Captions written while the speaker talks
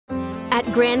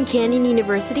At Grand Canyon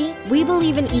University, we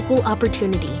believe in equal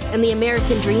opportunity, and the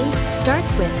American dream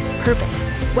starts with purpose.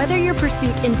 Whether your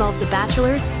pursuit involves a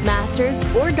bachelor's, master's,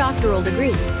 or doctoral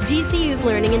degree, GCU's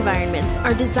learning environments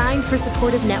are designed for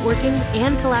supportive networking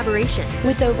and collaboration.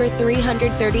 With over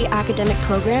 330 academic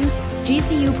programs,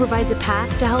 GCU provides a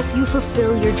path to help you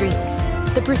fulfill your dreams.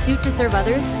 The pursuit to serve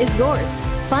others is yours.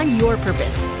 Find your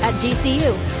purpose at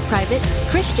GCU. Private,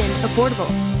 Christian, affordable.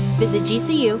 Visit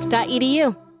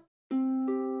gcu.edu.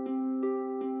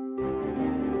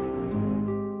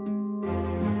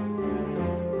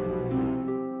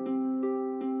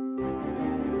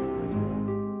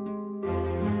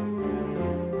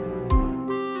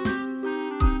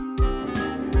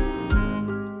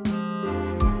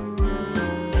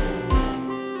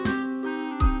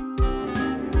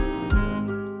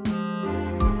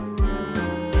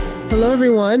 Hello,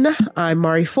 everyone. I'm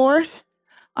Mari Forth.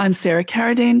 I'm Sarah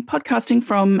Carradine, podcasting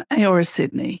from Aora,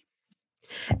 Sydney.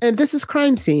 And this is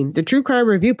Crime Scene, the true crime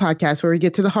review podcast where we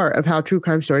get to the heart of how true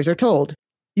crime stories are told.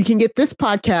 You can get this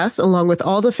podcast along with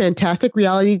all the fantastic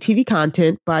reality TV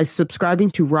content by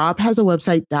subscribing to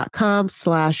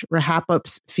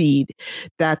robhasawebsite.com/RHAPUPS feed.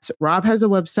 That's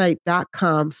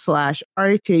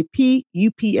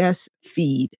robhasawebsite.com/RHAPUPS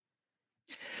feed.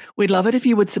 We'd love it if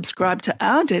you would subscribe to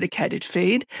our dedicated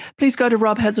feed. Please go to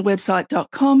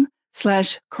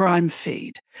robhasawebsite.com/crime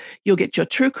feed. You'll get your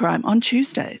true crime on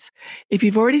Tuesdays. If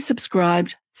you've already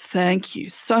subscribed, thank you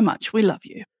so much. We love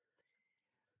you.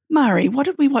 Mari, what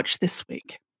did we watch this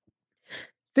week?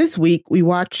 This week, we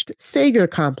watched Savior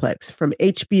Complex from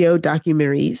HBO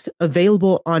Documentaries,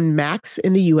 available on Max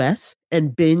in the US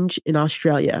and Binge in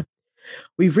Australia.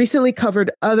 We've recently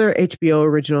covered other HBO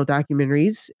original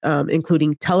documentaries,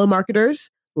 including Telemarketers,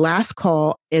 Last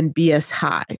Call, and BS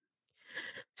High.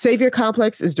 Savior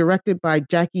Complex is directed by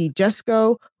Jackie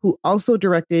Jesko, who also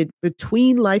directed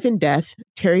Between Life and Death,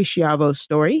 Terry Schiavo's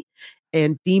story,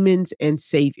 and Demons and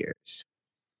Saviors.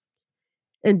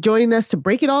 And joining us to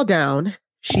break it all down,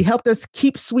 she helped us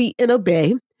keep sweet and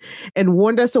obey, and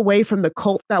warned us away from the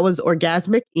cult that was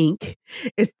Orgasmic Inc.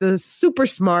 It's the super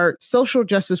smart social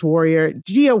justice warrior,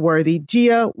 Gia Worthy.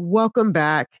 Gia, welcome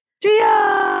back.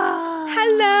 Gia!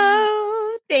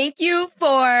 Hello. Thank you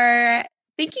for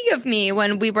thinking of me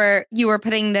when you were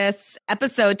putting this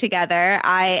episode together.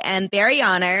 I am very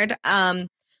honored.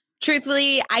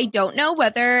 Truthfully, I don't know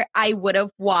whether I would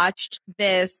have watched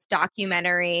this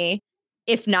documentary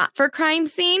if not for Crime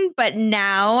Scene, but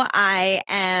now I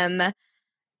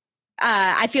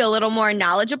feel a little more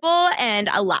knowledgeable and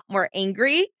a lot more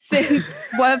angry since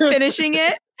finishing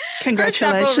it.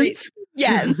 Congratulations.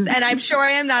 Yes, and I'm sure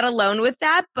I am not alone with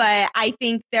that, but I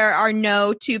think there are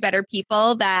no two better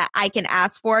people that I can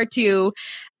ask for to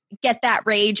get that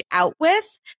rage out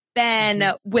with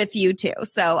than with you two.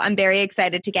 So I'm very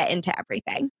excited to get into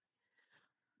everything.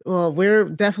 Well, we're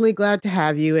definitely glad to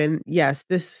have you. And yes,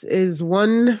 this is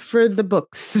one for the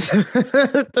books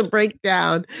to break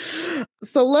down.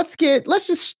 So let's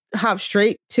just hop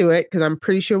straight to it, because I'm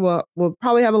pretty sure we'll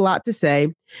probably have a lot to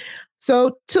say.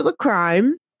 So to the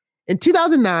crime. In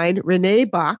 2009, Renee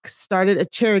Bach started a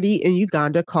charity in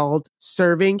Uganda called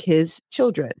Serving His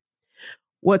Children.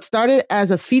 What started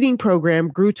as a feeding program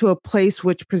grew to a place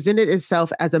which presented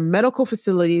itself as a medical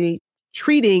facility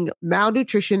treating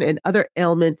malnutrition and other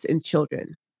ailments in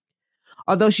children.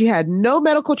 Although she had no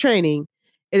medical training,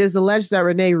 it is alleged that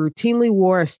Renee routinely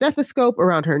wore a stethoscope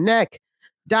around her neck,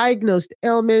 diagnosed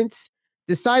ailments,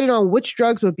 decided on which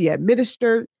drugs would be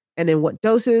administered and in what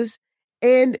doses,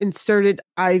 and inserted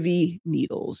IV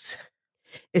needles.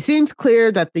 It seems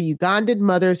clear that the Ugandan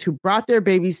mothers who brought their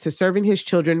babies to Serving His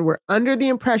Children were under the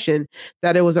impression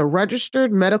that it was a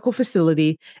registered medical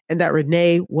facility and that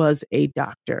Renee was a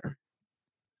doctor.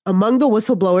 Among the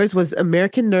whistleblowers was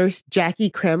American nurse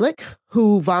Jackie Kramlich,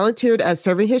 who volunteered at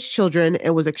Serving His Children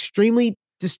and was extremely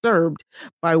disturbed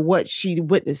by what she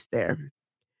witnessed there.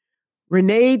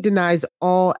 Renee denies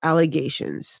all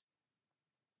allegations.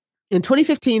 In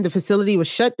 2015, the facility was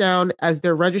shut down as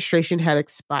their registration had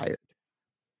expired.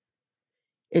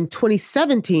 In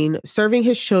 2017, Serving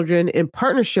His Children, in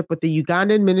partnership with the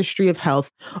Ugandan Ministry of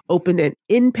Health, opened an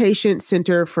inpatient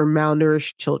center for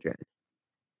malnourished children.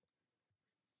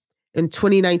 In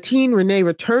 2019, Renee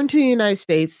returned to the United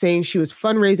States saying she was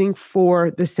fundraising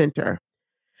for the center.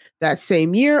 That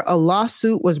same year, a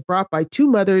lawsuit was brought by two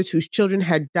mothers whose children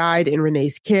had died in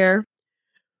Renee's care.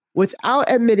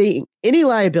 Without admitting any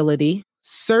liability,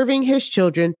 Serving His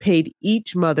Children paid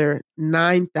each mother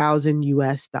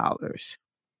 $9,000.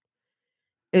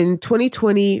 In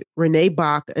 2020, Renee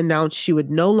Bach announced she would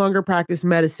no longer practice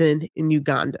medicine in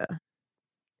Uganda.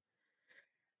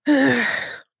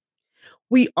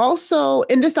 We also,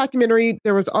 in this documentary,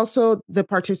 there was also the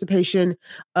participation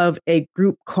of a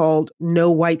group called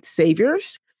No White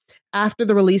Saviors. After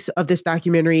the release of this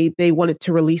documentary, they wanted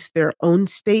to release their own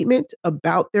statement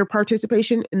about their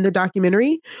participation in the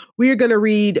documentary. We are going to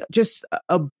read just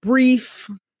some brief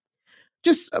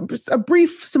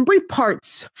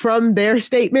parts from their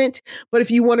statement. But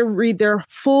if you want to read their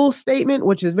full statement,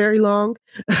 which is very long,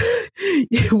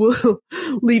 we'll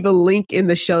leave a link in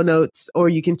the show notes, or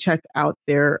you can check out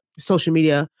their social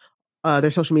media.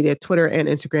 Twitter and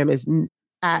Instagram is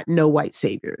at No White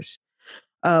Saviors.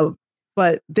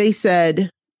 But they said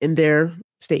in their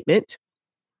statement,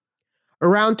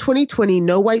 around 2020,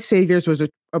 No White Saviors was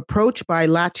approached by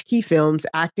Latchkey Films,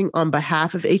 acting on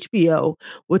behalf of HBO,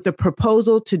 with a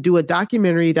proposal to do a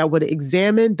documentary that would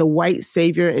examine the white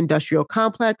savior industrial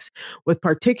complex, with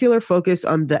particular focus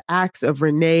on the acts of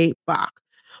Renee Bach,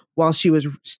 while she was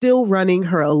still running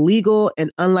her illegal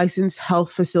and unlicensed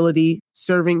health facility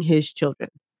serving his children.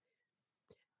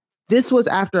 This was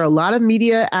after a lot of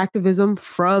media activism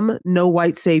from No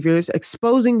White Saviors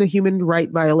exposing the human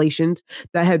rights violations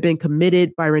that had been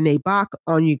committed by Renee Bach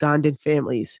on Ugandan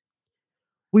families.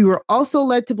 We were also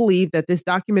led to believe that this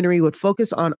documentary would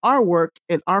focus on our work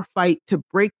and our fight to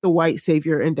break the white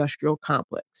savior industrial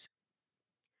complex.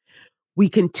 We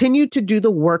continue to do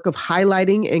the work of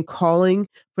highlighting and calling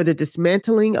for the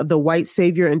dismantling of the white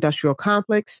savior industrial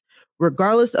complex,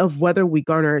 regardless of whether we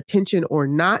garner attention or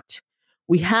not.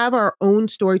 We have our own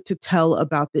story to tell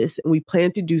about this, and we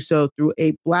plan to do so through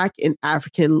a Black and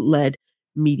African-led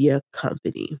media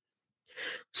company.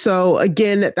 So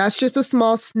again, that's just a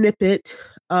small snippet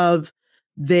of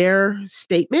their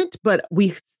statement, but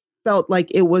we felt like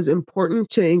it was important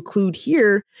to include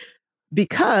here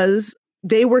because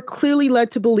they were clearly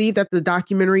led to believe that the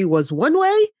documentary was one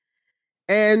way,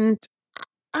 and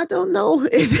I don't know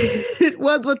if it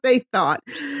was what they thought.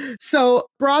 So,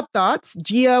 broad thoughts.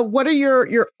 Gia, what are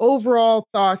your overall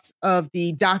thoughts of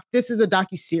the doc? This is a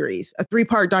docuseries, a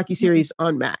 3-part docuseries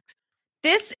on Max.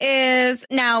 This is,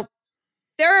 now,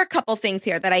 there are a couple things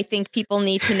here that I think people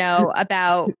need to know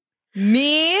about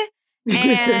me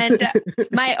and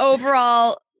my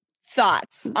overall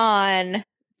thoughts on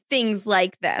things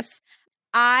like this.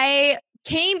 I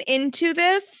came into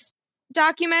this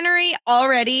documentary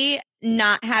already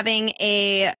not having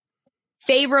a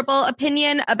favorable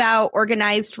opinion about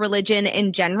organized religion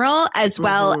in general, as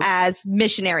well as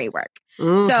missionary work.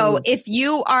 So if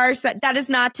you are, that is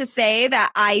not to say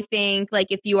that I think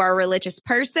like if you are a religious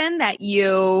person that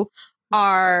you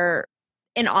are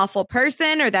an awful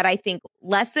person or that I think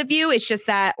less of you. It's just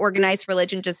that organized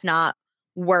religion does not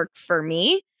work for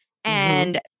me.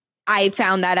 And I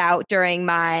found that out during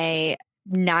my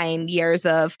 9 years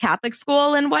of Catholic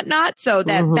school and whatnot. So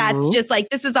that's just like,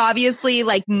 this is obviously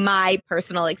like my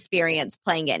personal experience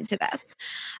playing into this.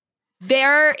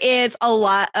 There is a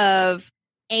lot of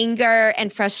anger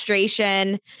and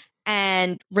frustration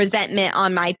and resentment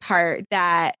on my part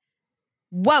that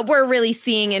what we're really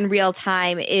seeing in real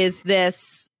time is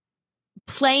this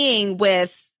playing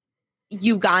with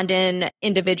Ugandan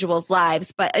individuals'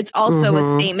 lives, but it's also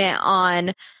a statement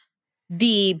on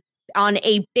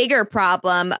a bigger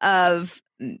problem of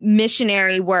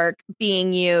missionary work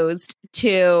being used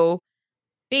to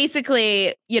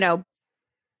basically,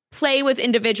 play with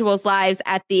individuals' lives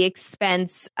at the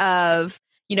expense of,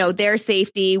 their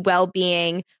safety,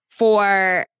 well-being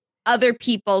for other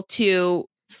people to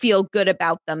feel good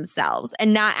about themselves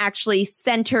and not actually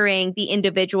centering the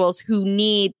individuals who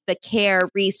need the care,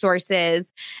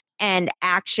 resources, and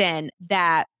action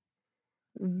that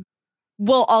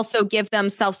will also give them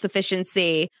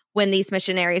self-sufficiency when these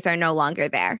missionaries are no longer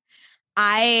there.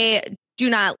 I do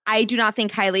not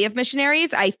think highly of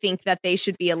missionaries. I think that they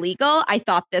should be illegal. I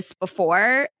thought this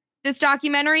before this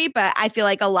documentary, but I feel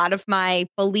like a lot of my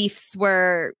beliefs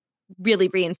were really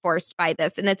reinforced by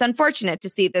this. And it's unfortunate to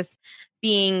see this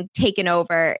being taken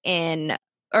over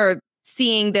or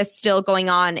seeing this still going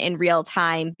on in real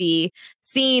time, the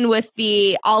scene with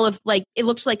it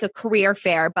looks like a career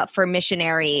fair, but for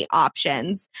missionary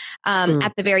options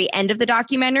at the very end of the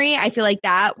documentary. I feel like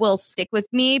that will stick with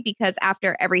me because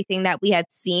after everything that we had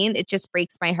seen, it just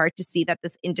breaks my heart to see that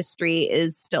this industry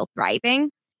is still thriving.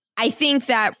 I think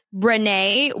that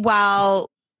Renee, while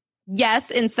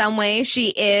yes, in some way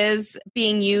she is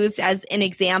being used as an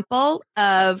example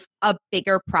of a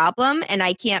bigger problem, and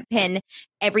I can't pin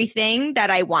everything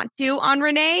that I want to on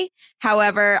Renee.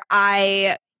 However,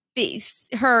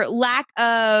 her lack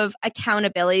of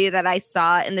accountability that I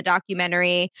saw in the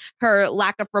documentary, her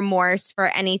lack of remorse for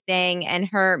anything, and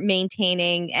her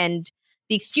maintaining and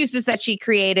the excuses that she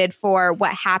created for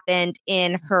what happened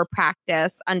in her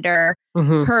practice under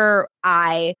her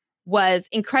eye was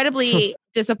incredibly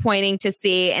disappointing to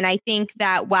see. And I think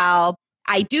that while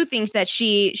I do think that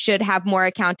she should have more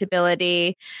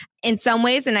accountability in some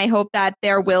ways, and I hope that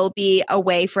there will be a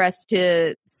way for us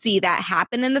to see that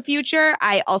happen in the future,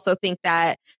 I also think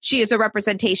that she is a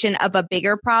representation of a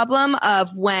bigger problem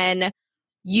of when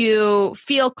you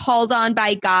feel called on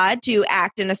by God to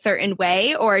act in a certain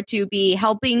way or to be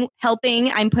helping,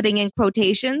 I'm putting in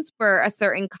quotations, for a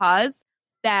certain cause,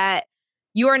 that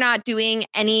you're not doing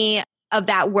any of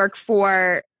that work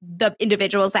for the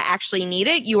individuals that actually need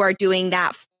it. You are doing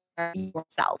that for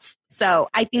yourself. So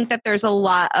I think that there's a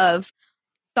lot of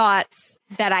thoughts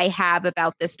that I have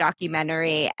about this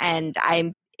documentary, and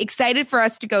I'm excited for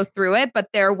us to go through it, but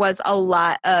there was a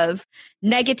lot of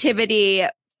negativity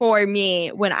for me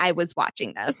when I was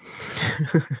watching this.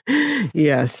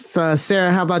 Yes.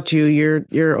 Sarah, how about you?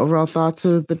 Your overall thoughts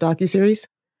of the docuseries?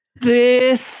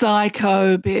 This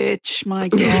psycho bitch, my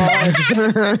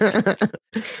God.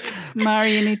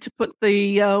 Mari, you need to put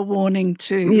the warning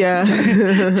to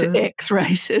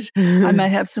X-rated. I may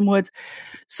have some words.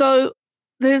 So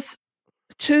there's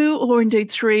 2 or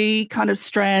indeed 3 kind of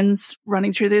strands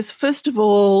running through this. First of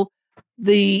all,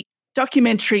 the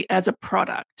documentary as a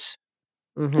product.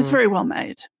 It's very well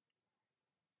made.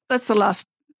 That's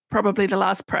probably the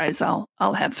last praise I'll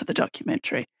have for the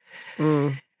documentary.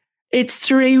 It's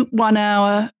 3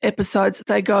 one-hour episodes.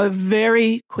 They go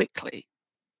very quickly.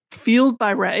 Fueled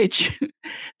by rage,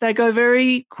 they go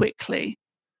very quickly.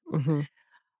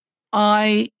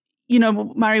 Mari,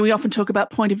 we often talk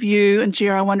about point of view, and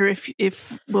Gia, I wonder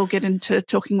if we'll get into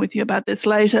talking with you about this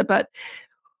later, but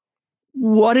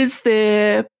what is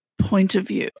their point of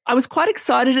view? I was quite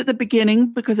excited at the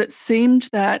beginning because it seemed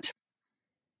that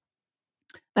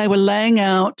they were laying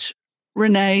out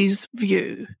Renee's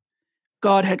view.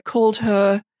 God had called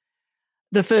her.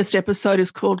 The first episode is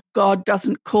called God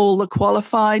Doesn't Call the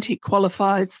Qualified, He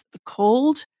Qualifies the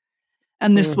Called.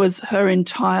 And this was her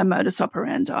entire modus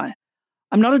operandi.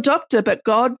 I'm not a doctor, but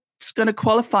God's going to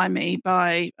qualify me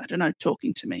by,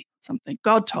 talking to me, something.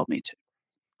 God told me to.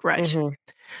 Great.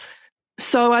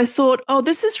 So I thought,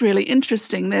 this is really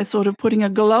interesting. They're sort of putting a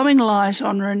glowing light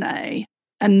on Renee,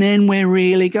 and then we're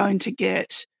really going to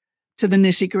get to the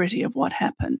nitty-gritty of what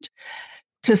happened.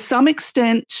 To some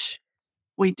extent,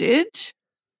 we did.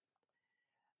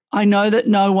 I know that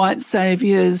No White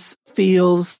Saviors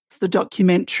feels the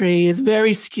documentary is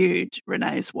very skewed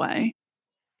Renee's way.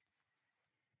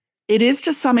 It is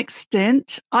to some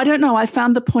extent. I don't know. I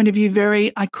found the point of view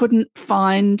I couldn't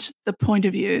find the point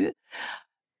of view.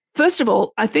 First of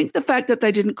all, I think the fact that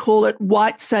they didn't call it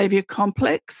white savior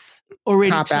complex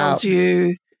already tells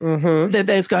you that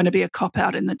there's going to be a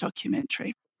cop-out in the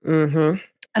documentary.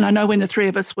 And I know when the 3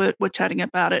 of us were chatting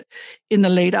about it in the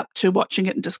lead up to watching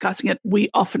it and discussing it, we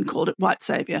often called it white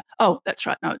savior. Oh, that's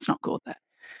right. No, it's not called that.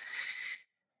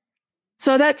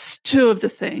 So that's 2 of the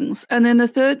things. And then the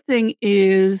third thing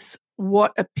is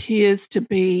what appears to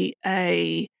be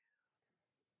a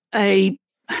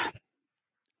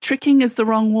tricking is the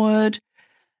wrong word,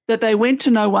 that they went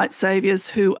to No White Saviors,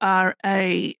 who are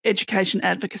a education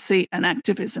advocacy and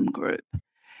activism group.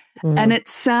 And it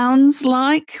sounds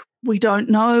like, we don't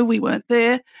know, we weren't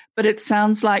there, but it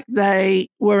sounds like they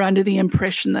were under the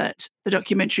impression that the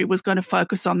documentary was going to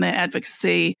focus on their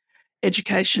advocacy,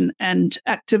 education, and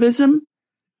activism.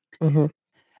 And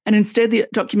instead, the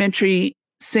documentary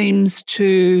seems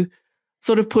to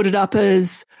sort of put it up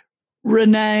as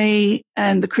Renee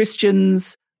and the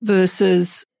Christians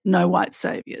versus No White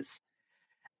Saviors.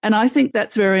 And I think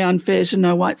that's very unfair to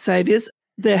No White Saviors.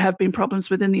 There have been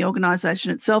problems within the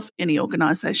organisation itself. Any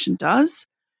organisation does.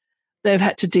 They've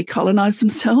had to decolonize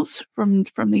themselves from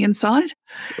the inside,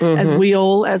 as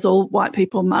all white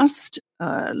people must.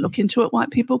 Look into it, white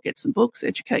people, get some books,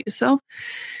 educate yourself.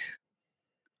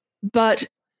 But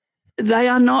they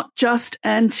are not just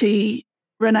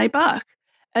anti-Renee Buck.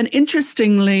 And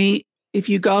interestingly, if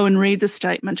you go and read the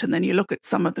statement and then you look at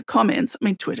some of the comments,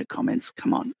 Twitter comments,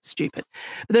 come on, stupid.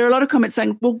 But there are a lot of comments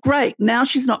saying, well, great, now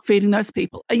she's not feeding those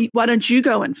people. Why don't you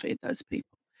go and feed those people?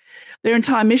 Their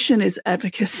entire mission is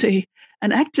advocacy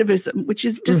and activism, which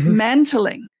is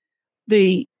dismantling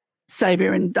the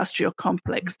savior industrial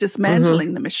complex,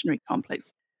 dismantling the missionary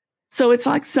complex. So it's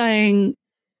like saying,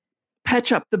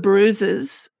 patch up the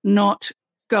bruises, not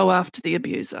go after the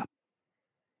abuser.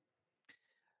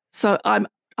 So I'm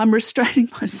restraining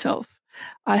myself.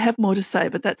 I have more to say,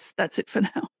 but that's it for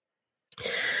now.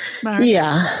 Mari?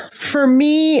 Yeah, for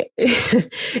me,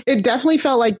 it definitely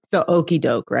felt like the okey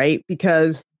doke, right?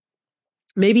 Because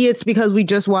Maybe it's because we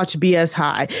just watched BS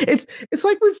High. It's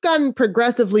like we've gotten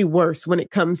progressively worse when it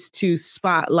comes to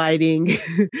spotlighting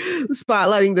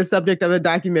the subject of a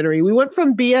documentary. We went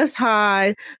from BS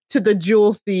High to The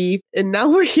Jewel Thief, and now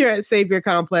we're here at Savior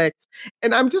Complex.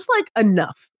 And I'm just like,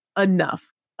 enough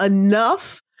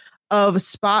of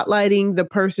spotlighting the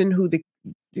person who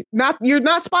you're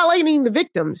not spotlighting the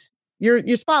victims. You're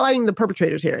spotlighting the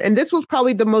perpetrators here. And this was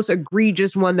probably the most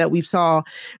egregious one that we saw,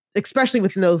 especially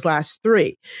within those last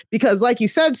three. Because like you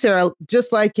said, Sarah,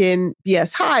 just like in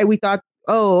BS High, we thought,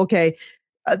 oh, okay.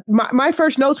 My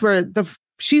first notes were,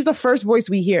 she's the first voice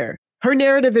we hear. Her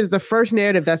narrative is the first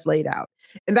narrative that's laid out.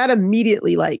 And that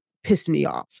immediately like pissed me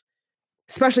off,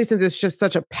 especially since it's just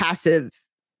such a passive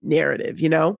narrative, you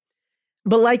know?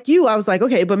 But like you, I was like,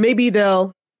 okay, but maybe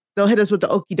they'll hit us with the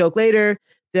okie doke later.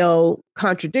 They'll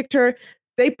contradict her.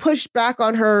 They pushed back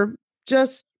on her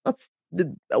just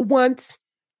once,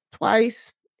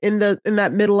 twice in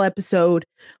that middle episode,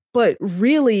 but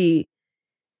really,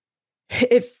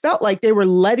 it felt like they were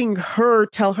letting her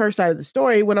tell her side of the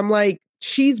story. When I'm like,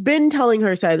 she's been telling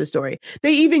her side of the story.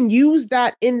 They even used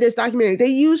that in this documentary.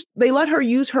 They let her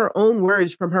use her own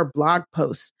words from her blog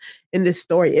posts in this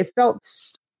story. It felt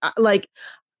like,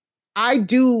 I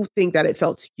do think that it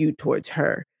felt skewed towards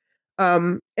her.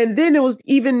 And then it was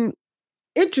even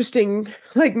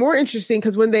more interesting,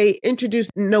 because when they introduced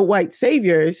No White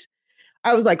Saviors,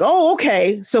 I was like, oh,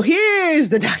 okay, so here's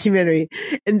the documentary.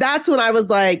 And that's when I was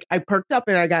like, I perked up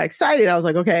and I got excited. I was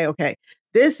like, okay,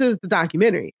 this is the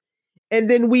documentary.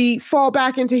 And then we fall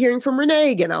back into hearing from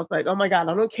Renee again. I was like, oh my God,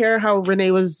 I don't care how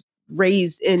Renee was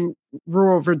raised in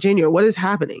rural Virginia. What is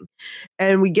happening?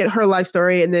 And we get her life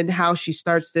story, and then how she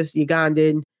starts this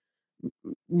Ugandan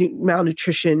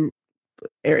malnutrition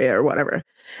area or whatever.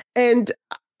 And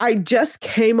I just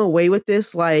came away with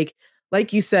this, like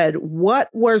you said, what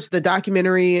was the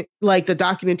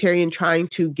documentarian trying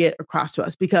to get across to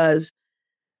us? Because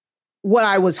what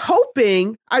I was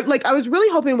hoping, I was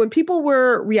really hoping when people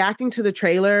were reacting to the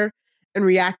trailer and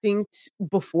reacting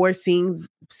before seeing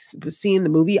the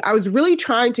movie, I was really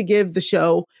trying to give the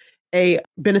show a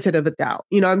benefit of a doubt.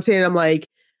 You know what I'm saying? I'm like,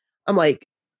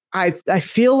 I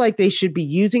feel like they should be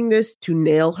using this to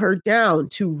nail her down,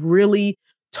 to really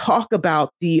talk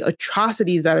about the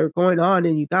atrocities that are going on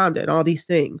in Uganda and all these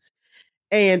things.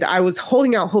 And I was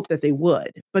holding out hope that they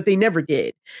would, but they never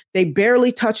did. They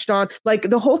barely touched on, like,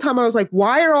 the whole time I was like,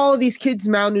 why are all of these kids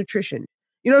malnutrition?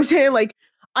 You know what I'm saying? Like,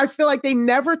 I feel like they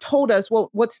never told us, well,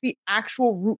 what's the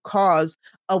actual root cause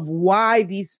of why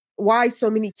so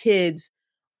many kids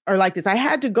are like this. I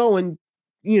had to go and,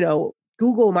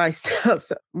 Google myself.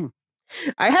 So,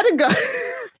 I had to go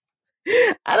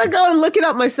and look it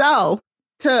up myself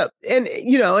and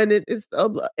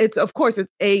it's of course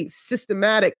it's a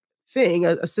systematic thing,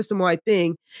 a system-wide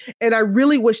thing. And I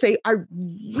really wish they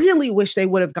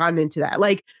would have gotten into that.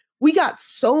 Like, we got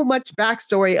so much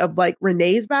backstory of like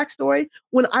Renee's backstory,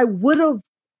 when I would have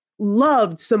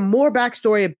loved some more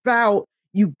backstory about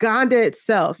Uganda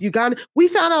itself. We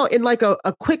found out in like a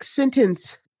quick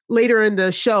sentence later in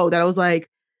the show that I was like,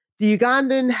 the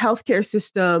Ugandan healthcare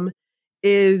system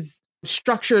is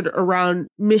structured around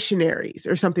missionaries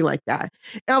or something like that.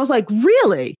 And I was like,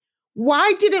 really?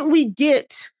 Why didn't we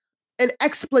get an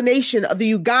explanation of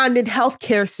the Ugandan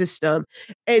healthcare system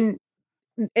and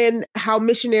how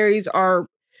missionaries are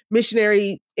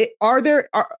missionary?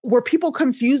 Were people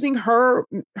confusing her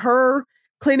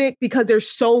clinic because there's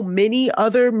so many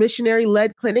other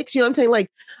missionary-led clinics? You know what I'm saying? Like,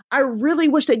 I really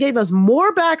wish they gave us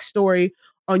more backstory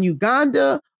on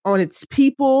Uganda, on its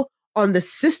people, on the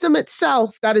system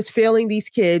itself that is failing these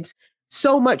kids,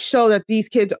 so much so that these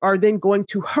kids are then going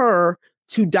to her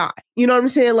to die. You know what I'm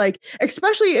saying? Like,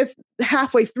 especially if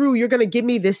halfway through you're going to give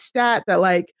me this stat that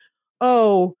like,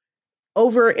 oh,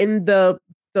 over in the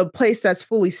place that's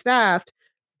fully staffed,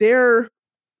 their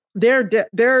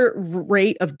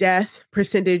rate of death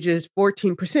percentage is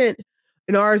 14%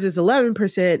 and ours is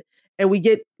 11%. And we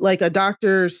get like a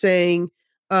doctor saying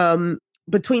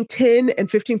between 10 and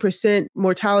 15%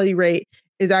 mortality rate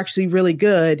is actually really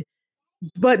good,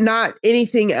 but not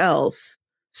anything else.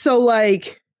 So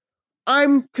like,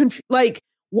 I'm confused. Like,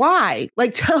 why?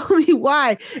 Like, tell me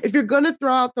why. If you're going to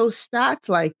throw out those stats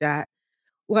like that,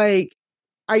 like,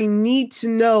 I need to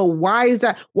know, why is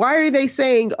that? Why are they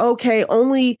saying, okay,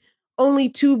 only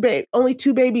two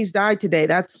babies died today?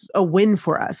 That's a win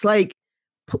for us. Like,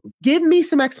 give me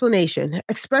some explanation,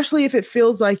 especially if it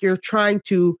feels like you're trying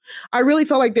to. I really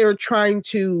felt like they were trying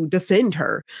to defend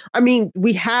her. I mean,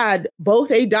 we had both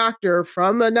a doctor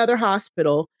from another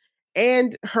hospital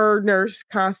and her nurse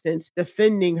Constance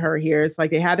defending her here. It's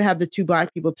like they had to have the two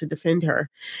Black people to defend her.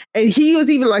 And he was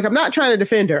even like, I'm not trying to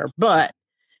defend her, but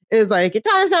it's like, it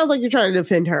kind of sounds like you're trying to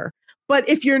defend her. But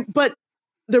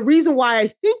the reason why I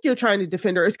think you're trying to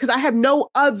defend her is because I have no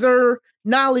other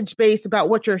knowledge base about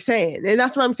what you're saying. And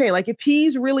that's what I'm saying. Like, if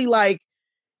he's really like,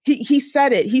 he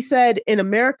said it. He said, in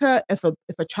America, if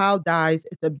a child dies,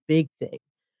 it's a big thing.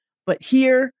 But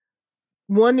here,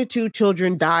 1 to 2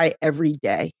 children die every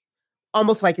day.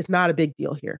 Almost like it's not a big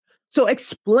deal here. So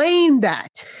explain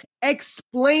that.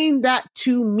 Explain that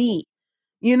to me.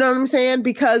 You know what I'm saying?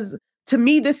 Because to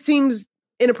me, this seems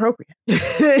inappropriate,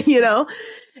 you know?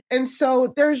 And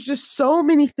so there's just so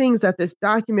many things that this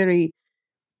documentary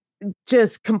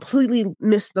just completely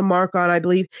missed the mark on, I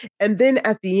believe. And then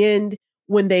at the end,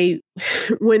 when they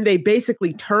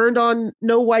basically turned on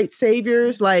no white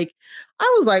saviors, like,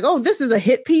 I was like, oh, this is a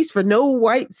hit piece for no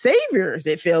white saviors.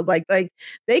 It feels like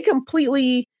they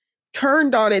completely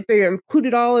turned on it. They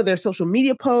included all of their social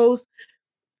media posts.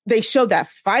 They showed that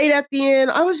fight at the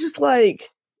end. I was just like,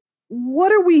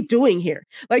 what are we doing here?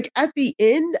 Like, at the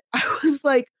end, I was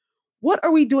like, what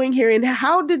are we doing here? And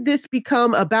how did this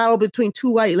become a battle between two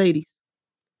white ladies?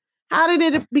 How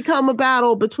did it become a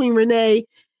battle between Renee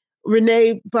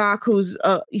Bach, who's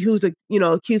accused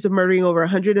of murdering over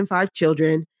 105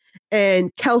 children,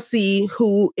 and Kelsey,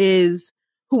 who was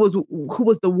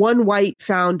the one white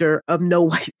founder of No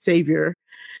White Saviors,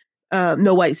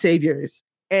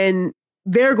 and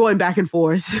they're going back and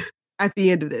forth at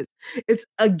the end of this. It's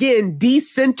again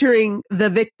decentering the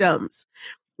victims.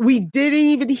 We didn't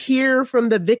even hear from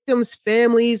the victims'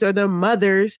 families or their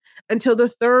mothers until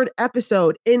the 3rd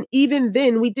episode. And even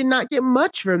then, we did not get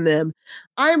much from them.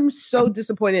 I'm so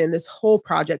disappointed in this whole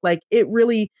project. Like, it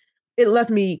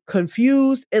left me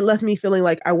confused. It left me feeling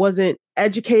like I wasn't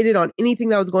educated on anything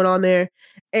that was going on there.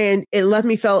 And it left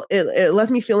me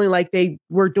feeling like they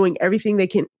were doing everything they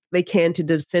can to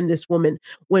defend this woman,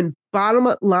 when bottom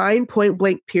line, point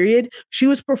blank period, she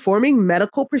was performing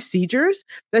medical procedures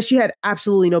that she had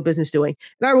absolutely no business doing.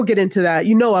 And I will get into that.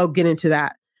 I'll get into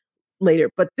that later,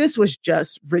 but this was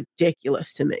just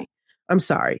ridiculous to me. I'm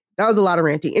sorry. That was a lot of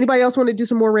ranting. Anybody else want to do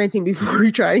some more ranting before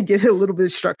we try and get a little bit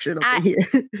structured over here?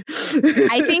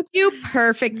 I think you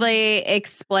perfectly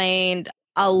explained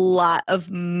a lot of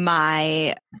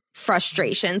my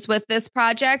frustrations with this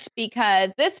project,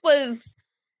 because this was,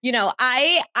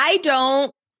 I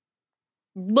don't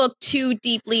look too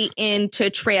deeply into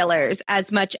trailers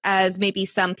as much as maybe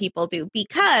some people do,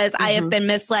 because I have been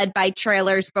misled by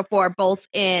trailers before, both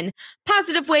in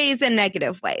positive ways and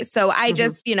negative ways. So I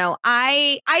just,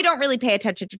 I don't really pay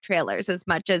attention to trailers as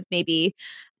much as maybe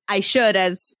I should,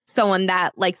 as someone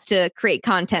that likes to create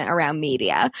content around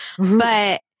media.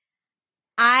 But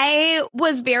I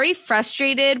was very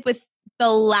frustrated with the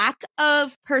lack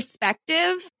of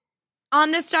perspective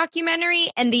on this documentary,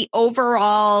 and the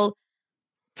overall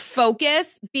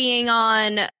focus being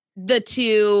on the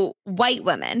two white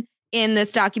women in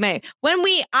this documentary.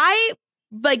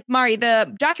 Mari,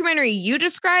 the documentary you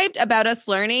described about us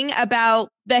learning about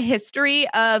the history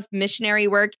of missionary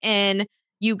work in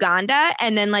Uganda,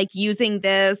 and then using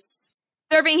this,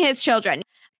 serving his children,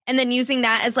 and then using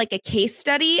that as a case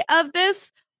study of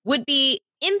this, would be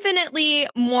infinitely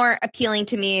more appealing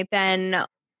to me than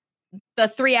the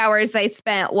 3 hours I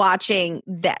spent watching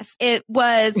this. It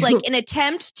was an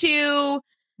attempt to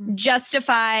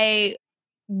justify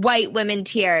white women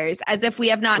tears, as if we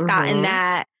have not gotten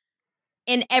that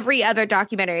in every other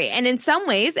documentary. And in some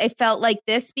ways, I felt like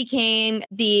this became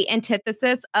the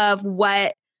antithesis of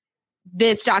what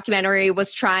this documentary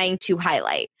was trying to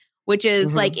highlight, which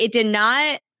is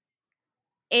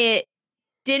it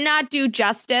did not do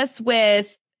justice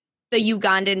with the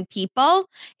Ugandan people.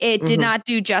 It did not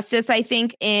do justice, I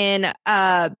think, in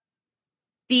the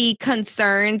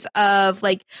concerns of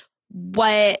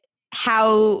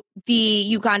how the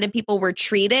Ugandan people were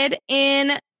treated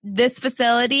in this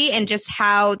facility, and just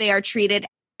how they are treated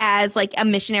as a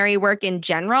missionary work in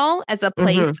general, as a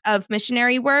place of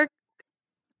missionary work.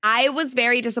 I was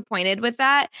very disappointed with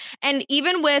that. And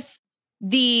even with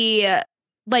the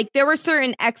there were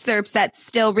certain excerpts that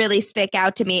still really stick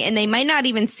out to me, and they might not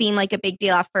even seem like a big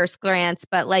deal at first glance,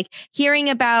 but hearing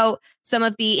about some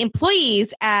of the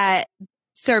employees at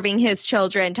Serving His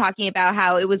Children talking about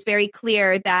how it was very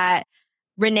clear that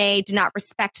Renee did not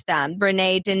respect them.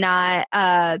 Renee did not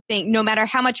think, no matter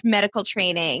how much medical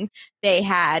training they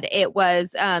had, it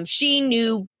was, she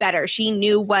knew better. She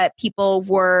knew what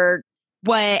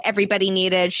everybody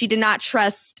needed. She did not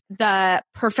trust the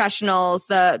professionals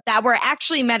that were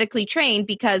actually medically trained,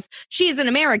 because she's an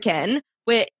American,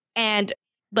 and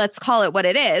let's call it what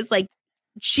it is.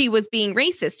 she was being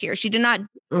racist here. She did not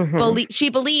believe, she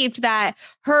believed that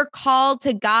her call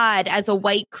to God as a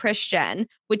white Christian,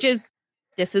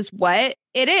 this is what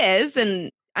it is.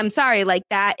 And I'm sorry, like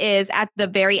that is at the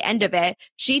very end of it.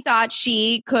 She thought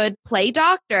she could play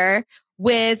doctor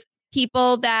with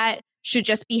people that should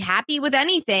just be happy with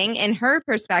anything. In her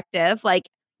perspective, like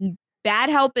bad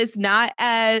help is not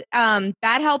bad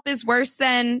help is worse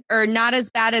than, or not as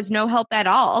bad as no help at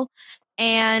all.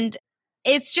 And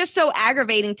it's just so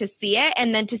aggravating to see it,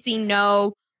 and then to see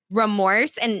no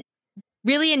remorse and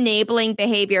really enabling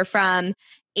behavior from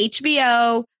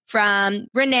HBO, from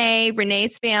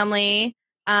Renee's family.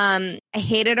 I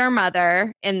hated her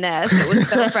mother in this. It was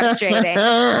so frustrating.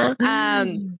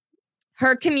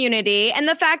 Her community, and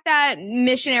the fact that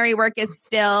missionary work is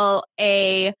still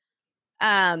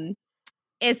an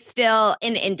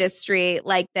industry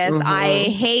like this. I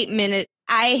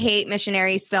hate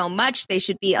missionaries so much. They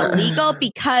should be illegal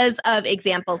because of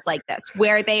examples like this,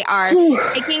 where they are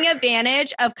taking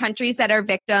advantage of countries that are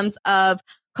victims of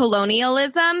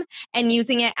colonialism and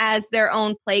using it as their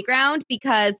own playground,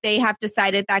 because they have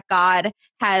decided that God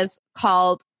has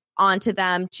called onto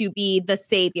them to be the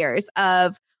saviors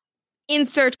of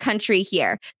insert country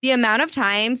here. The amount of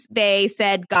times they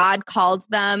said God called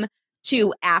them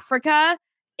to Africa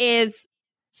is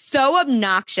so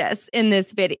obnoxious in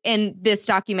this video, in this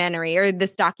documentary or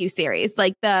this docuseries.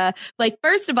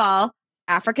 First of all,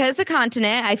 Africa is a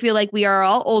continent. I feel like we are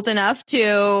all old enough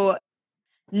to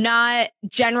not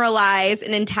generalize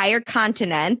an entire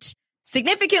continent,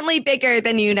 significantly bigger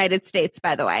than the United States,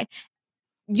 by the way.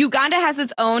 Uganda has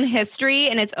its own history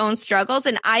and its own struggles,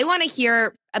 and I want to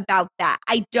hear about that.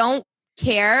 I don't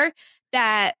care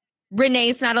that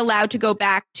Renee's not allowed to go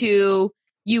back to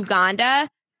Uganda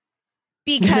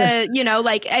because,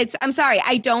 I'm sorry,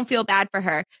 I don't feel bad for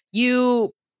her.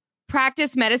 You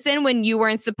practice medicine when you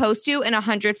weren't supposed to, and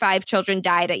 105 children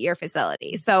died at your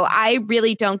facility. So I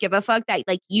really don't give a fuck that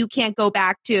you can't go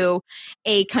back to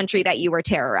a country that you were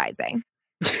terrorizing.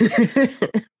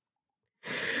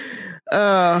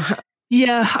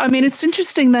 Yeah, I mean, it's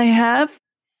interesting. They have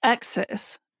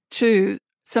access to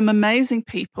some amazing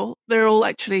people. They're all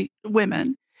actually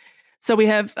women. So we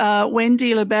have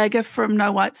Wendy Lubaga from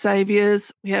No White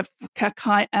Saviors. We have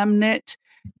Kakai Amnet,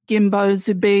 Gimbo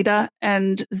Zubida,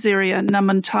 and Ziria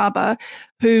Namantaba,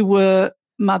 who were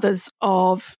mothers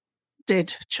of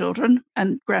dead children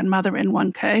and grandmother in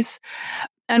one case.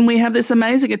 And we have this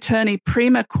amazing attorney,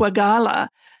 Prima Kwagala.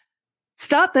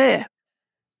 Start there.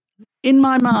 In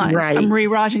my mind, right. I'm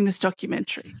rewriting this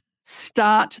documentary.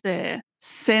 Start there.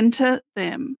 Center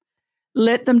them.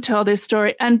 Let them tell their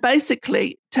story. And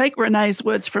basically, take Renee's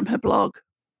words from her blog.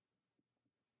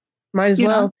 Might as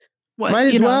well.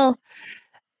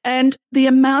 And the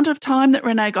amount of time that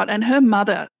Renee got, and her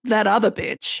mother, that other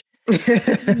bitch,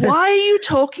 why are you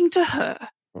talking to her?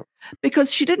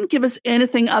 Because she didn't give us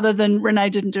anything other than Renee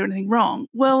didn't do anything wrong.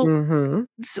 Well,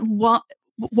 so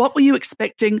what were you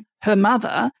expecting her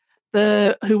mother,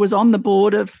 who was on the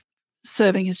board of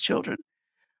Serving His Children,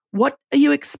 what are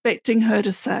you expecting her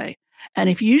to say? And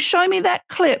if you show me that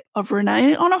clip of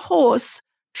Renee on a horse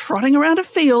trotting around a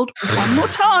field one more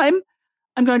time,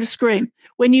 I'm going to scream.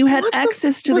 When you had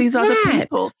access to these other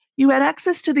people, you had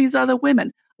access to these other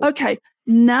women. Okay,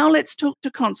 now let's talk to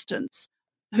Constance,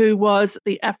 who was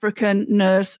the African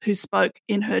nurse who spoke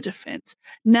in her defense.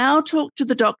 Now talk to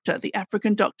the doctor, the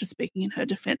African doctor speaking in her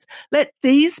defense. Let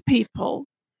these people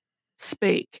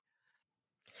speak.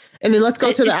 And then let's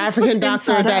go to the African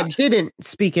doctor that didn't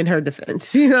speak in her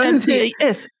defense. You know what I'm saying?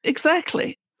 Yes,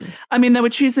 exactly. I mean, they were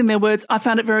choosing their words. I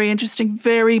found it very interesting.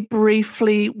 Very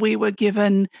briefly, we were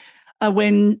given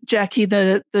when Jackie,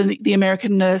 the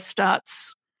American nurse,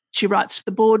 starts, she writes to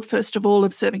the board, first of all,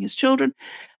 of Serving His Children.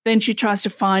 Then she tries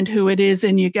to find who it is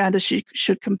in Uganda she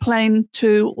should complain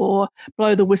to or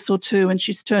blow the whistle to, and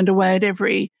she's turned away at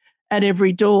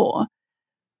every door.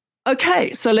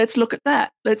 Okay, so let's look at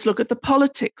that. Let's look at the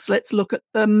politics. Let's look at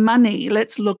the money.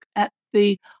 Let's look at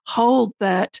the hold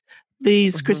that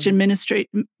these Christian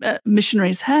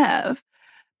missionaries have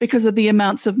because of the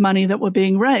amounts of money that were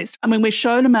being raised. I mean, we're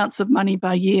shown amounts of money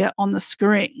by year on the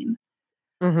screen,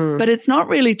 but it's not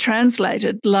really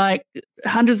translated. Like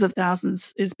hundreds of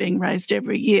thousands is being raised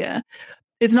every year.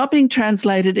 It's not being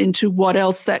translated into what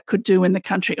else that could do in the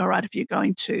country. All right, if you're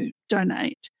going to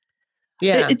donate.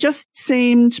 Yeah. It just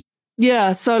seemed,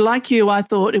 so like you, I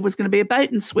thought it was going to be a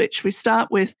bait and switch. We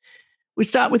start with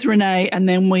Renee and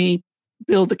then we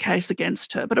build the case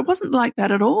against her. But it wasn't like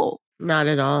that at all. Not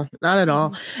at all. Not at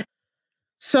all.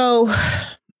 So,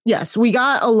 yes, we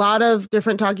got a lot of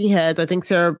different talking heads. I think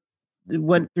Sarah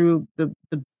went through the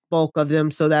bulk of them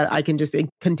so that I can just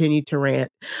continue to rant.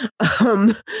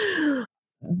 Um,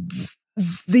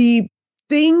 the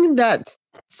thing that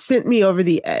sent me over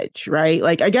the edge, right?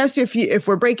 Like, I guess if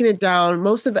we're breaking it down,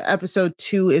 most of episode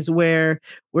 2 is where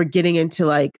we're getting into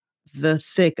like the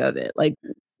thick of it. Like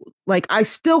I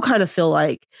still kind of feel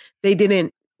like they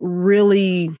didn't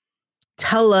really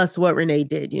tell us what Renee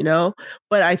did, you know?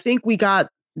 But I think we got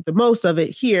the most of it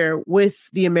here with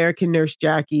the American nurse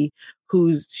Jackie,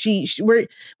 who's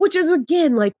which is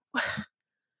again like,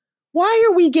 why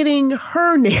are we getting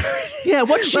her narrative? Yeah,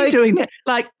 what's she doing there?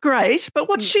 Like, great, but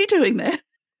what's she doing there?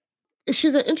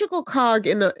 She's an integral cog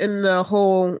in the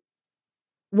whole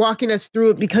walking us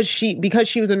through it because she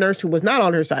was a nurse who was not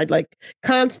on her side. Like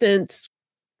Constance,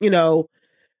 you know,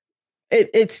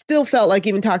 it still felt like,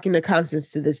 even talking to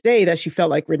Constance to this day, that she felt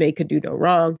like Renee could do no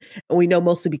wrong. And we know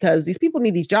mostly because these people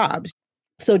need these jobs.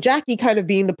 So Jackie kind of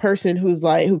being the person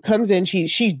who comes in,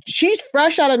 she's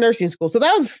fresh out of nursing school. So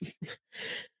that was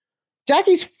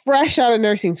Jackie's fresh out of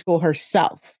nursing school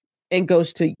herself and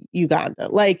goes to Uganda.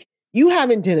 Like, you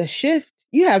haven't did a shift.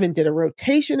 You haven't did a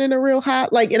rotation in a real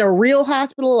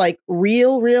hospital, like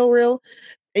real.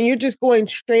 And you're just going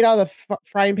straight out of the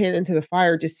frying pan into the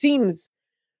fire. Just seems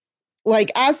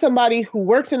like, as somebody who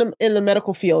works in the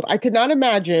medical field, I could not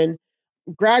imagine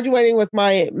graduating with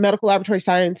my medical laboratory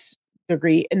science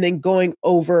degree and then going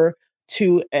over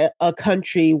to a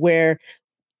country where,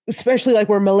 especially like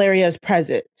where malaria is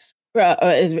present,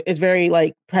 is very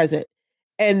like present,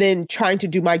 and then trying to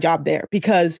do my job there.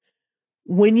 Because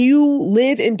when you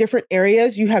live in different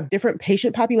areas, you have different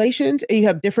patient populations and you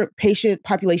have different patient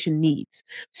population needs.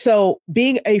 So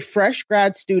being a fresh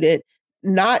grad student,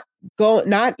 not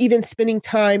even spending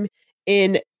time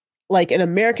in like an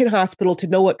American hospital to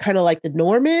know what kind of like the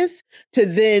norm is, to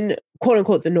then quote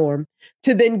unquote the norm,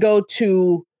 to then go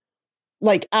to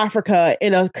like Africa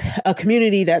in a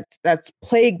community that's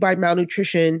plagued by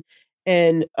malnutrition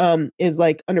and is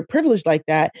like underprivileged like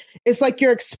that. It's like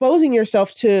you're exposing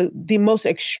yourself to the most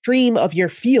extreme of your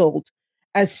field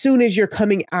as soon as you're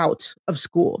coming out of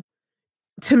school.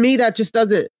 To me, that just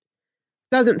doesn't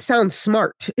sound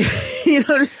smart. You know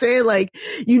what I'm saying? Like,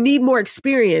 you need more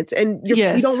experience, and you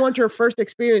don't want your first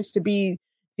experience to be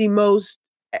the most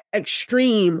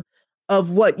extreme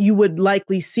of what you would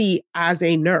likely see as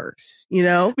a nurse, you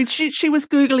know? I mean, she was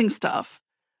Googling stuff.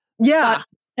 Yeah.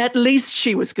 At least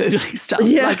she was Googling stuff.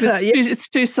 Yeah, like it's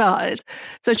two-sided.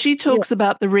 So she talks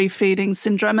about the refeeding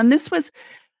syndrome. And this was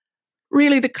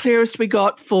really the clearest we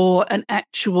got for an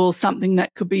actual something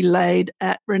that could be laid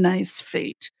at Renee's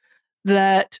feet.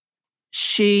 That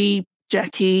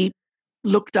Jackie,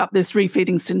 looked up this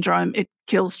refeeding syndrome. It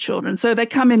kills children. So they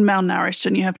come in malnourished,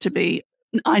 and you have to be,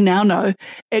 I now know,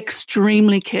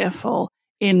 extremely careful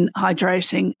in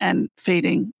hydrating and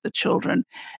feeding the children.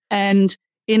 And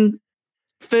in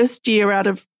first year out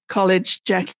of college,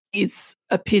 Jackie's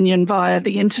opinion via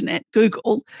the internet,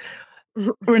 Google,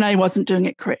 Renee wasn't doing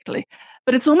it correctly.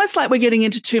 But it's almost like we're getting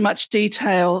into too much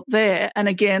detail there. And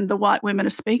again, the white women are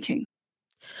speaking.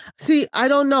 See, I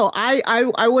don't know.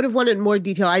 I would have wanted more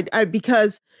detail.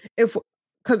 Because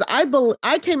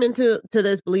I came into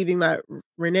this believing that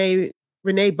Renee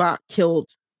Bach killed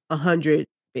 100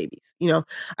 babies. You know,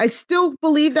 I still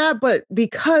believe that, but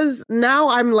because now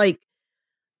I'm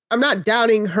not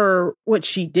doubting her what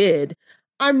she did.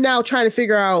 I'm now trying to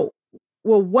figure out,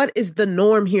 well, what is the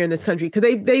norm here in this country?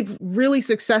 Because they've really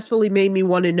successfully made me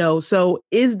want to know. So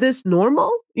is this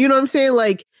normal? You know what I'm saying?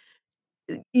 Like,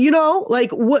 you know,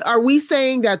 like, what are we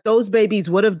saying that those babies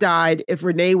would have died if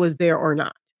Renee was there or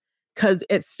not? Because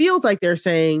it feels like they're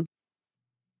saying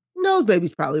those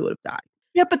babies probably would have died.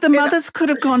 Yeah, but the mothers could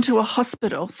have gone to a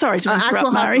hospital. Sorry to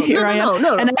interrupt, Mary. Here I am.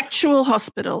 No. An actual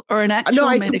hospital or an actual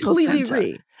medical center. I completely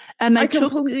agree. And they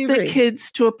took the kids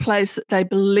to a place that they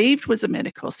believed was a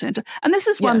medical center. And this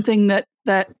is one thing that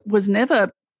was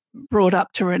never brought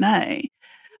up to Renee.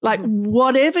 Like,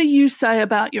 whatever you say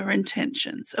about your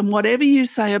intentions and whatever you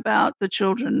say about the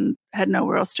children had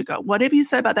nowhere else to go, whatever you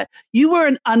say about that, you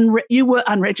were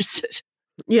unregistered.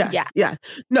 Yeah.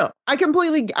 No, I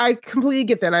completely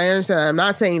get that. I understand that. I'm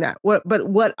not saying that. But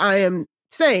what I am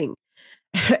saying,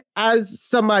 as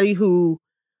somebody who,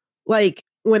 like,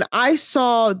 when I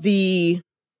saw the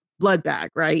blood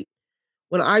bag, right?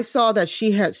 When I saw that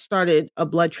she had started a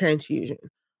blood transfusion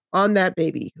on that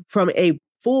baby from a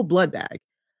full blood bag,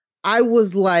 I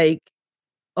was like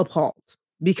appalled,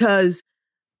 because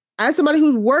as somebody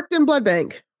who's worked in blood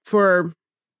bank for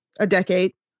a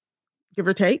decade, give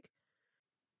or take,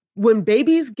 when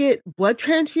babies get blood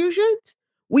transfusions,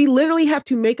 we literally have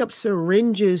to make up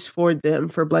syringes for them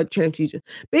for blood transfusion.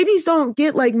 Babies don't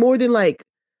get like more than like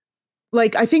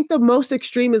like, I think the most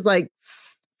extreme is like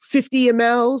 50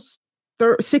 mLs,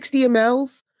 60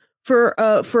 mLs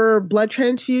for blood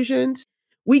transfusions.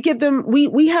 We give them,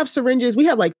 we have syringes. We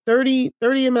have like 30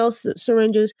 ml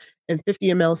syringes and 50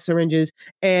 ml syringes.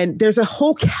 And there's a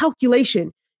whole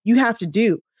calculation you have to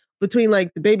do between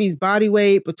like the baby's body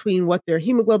weight, between what their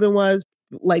hemoglobin was,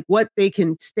 like what they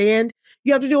can stand.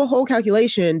 You have to do a whole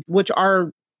calculation, which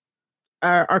our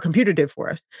computer did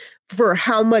for us, for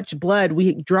how much blood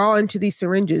we draw into these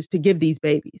syringes to give these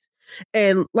babies.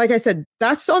 And like I said,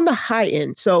 that's on the high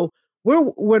end. So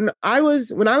when I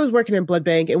was working in blood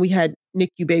bank and we had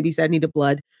NICU babies that needed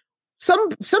blood, some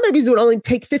babies would only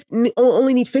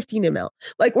need 15 ml.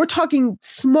 Like, we're talking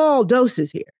small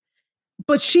doses here,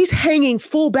 but she's hanging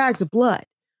full bags of blood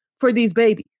for these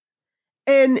babies.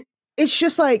 And it's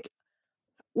just like,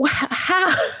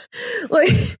 how?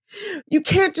 Like, you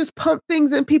can't just pump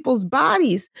things in people's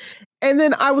bodies. And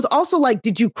then I was also like,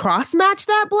 did you cross match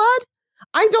that blood?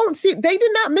 I don't see, they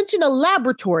did not mention a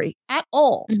laboratory at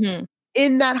all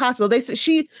in that hospital. They said,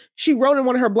 she wrote in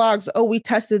one of her blogs, oh, we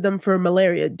tested them for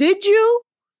malaria. Did you?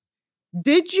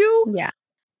 Yeah.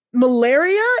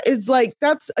 Malaria is like,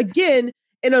 that's, again,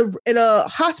 in a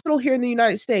hospital here in the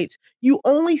United States, you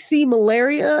only see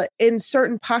malaria in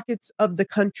certain pockets of the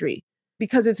country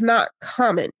because it's not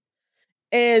common.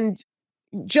 And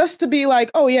just to be like,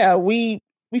 oh yeah, we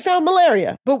found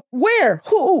malaria, but where?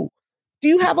 Who? Do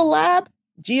you have a lab?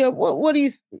 Gia, what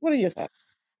are your thoughts?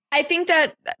 I think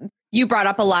that you brought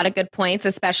up a lot of good points,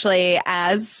 especially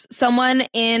as someone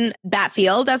in that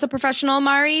field as a professional,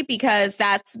 Mari, because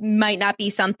that might not be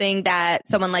something that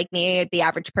someone like me, the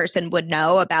average person, would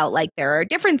know about. Like, there are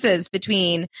differences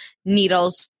between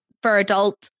needles for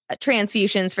adult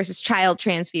transfusions versus child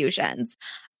transfusions.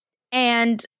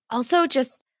 And also,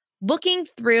 just looking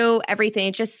through everything,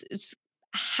 it just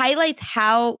highlights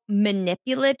how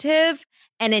manipulative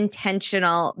and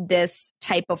intentional this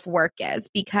type of work is,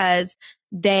 because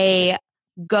they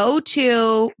go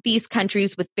to these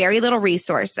countries with very little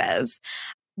resources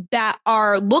that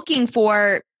are looking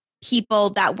for people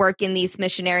that work in these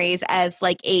missionaries as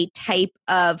like a type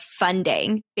of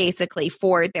funding, basically,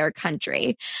 for their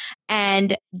country.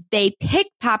 And they pick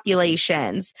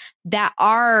populations that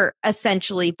are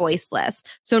essentially voiceless.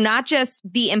 So not just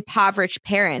the impoverished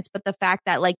parents, but the fact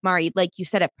that, like Mari, like you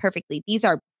said it perfectly, these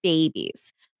are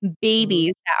babies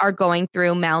that are going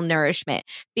through malnourishment.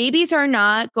 Babies are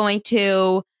not going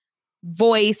to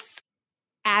voice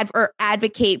or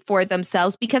advocate for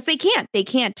themselves because they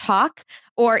can't talk,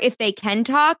 or if they can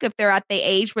talk, if they're at the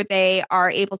age where they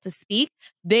are able to speak,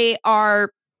 they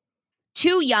are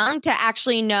too young to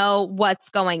actually know what's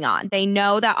going on. They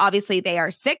know that obviously they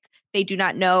are sick. They do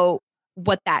not know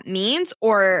what that means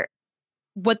or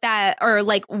what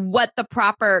the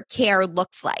proper care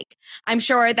looks like. I'm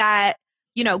sure that,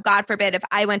 God forbid, if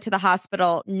I went to the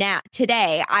hospital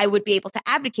today, I would be able to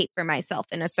advocate for myself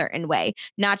in a certain way,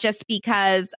 not just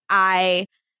because I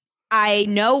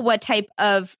know what type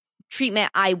of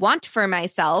treatment I want for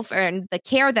myself and the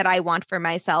care that I want for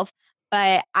myself,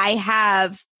 but I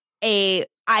have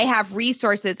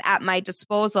resources at my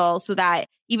disposal so that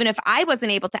even if I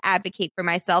wasn't able to advocate for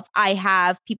myself, I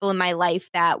have people in my life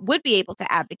that would be able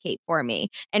to advocate for me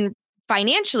and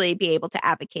financially be able to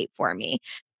advocate for me.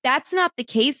 That's not the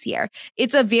case here.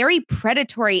 It's a very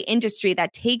predatory industry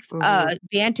that takes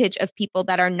advantage of people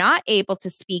that are not able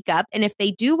to speak up. And if they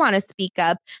do want to speak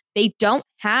up, they don't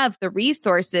have the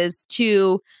resources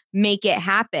to make it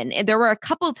happen. And there were a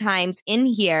couple times in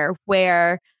here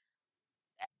where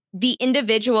the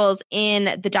individuals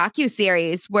in the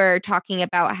docuseries were talking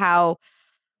about how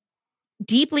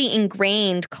deeply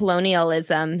ingrained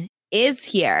colonialism is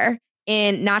here,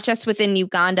 in not just within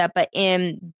Uganda, but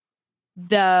in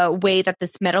the way that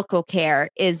this medical care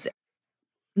is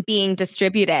being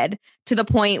distributed, to the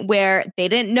point where they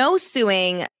didn't know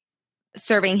serving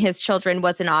his children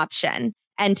was an option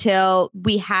until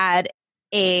we had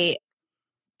a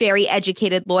very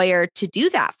educated lawyer to do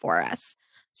that for us.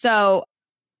 So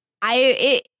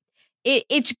it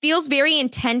feels very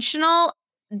intentional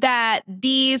that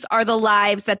these are the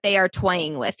lives that they are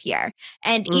toying with here.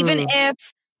 And even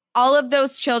if all of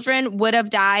those children would have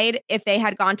died if they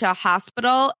had gone to a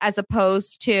hospital as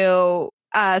opposed to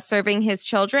serving his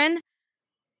children,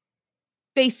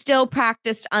 they still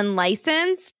practiced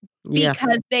unlicensed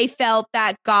because they felt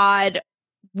that God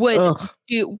would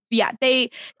do. Yeah,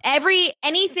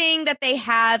 anything that they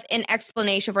have an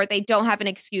explanation for, they don't have an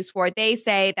excuse for. They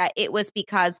say that it was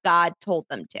because God told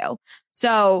them to.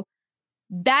 So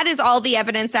that is all the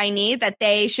evidence I need, that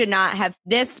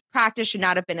this practice should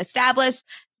not have been established.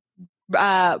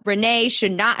 Renee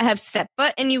should not have stepped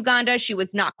foot in Uganda. She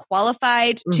was not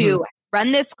qualified to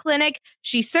run this clinic.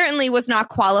 She certainly was not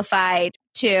qualified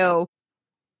to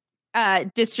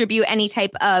distribute any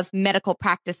type of medical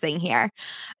practicing here.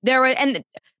 There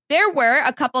were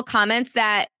a couple comments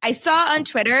that I saw on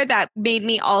Twitter that made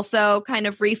me also kind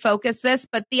of refocus this.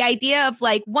 But the idea of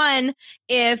like, one,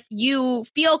 if you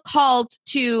feel called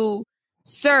to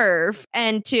serve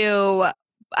and to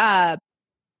help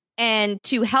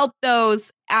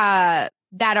those that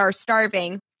are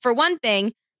starving, for one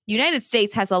thing, the United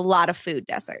States has a lot of food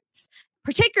deserts,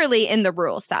 particularly in the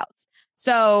rural South.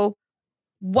 So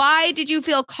why did you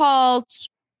feel called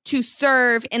to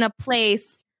serve in a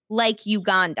place like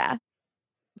Uganda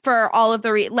for all of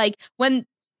the like when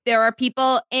there are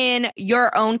people in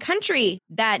your own country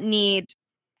that need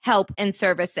help and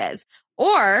services?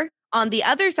 Or on the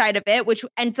other side of it, which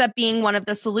ends up being one of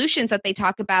the solutions that they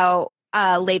talk about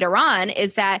later on,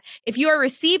 is that if you are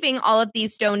receiving all of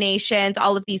these donations,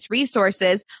 all of these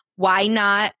resources, why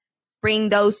not bring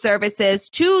those services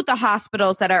to the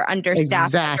hospitals that are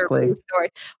understaffed? Exactly.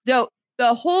 So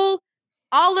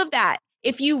all of that.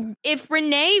 If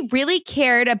Renee really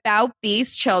cared about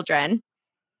these children,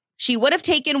 she would have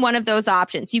taken one of those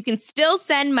options. You can still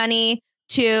send money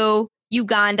to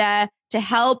Uganda to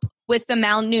help with the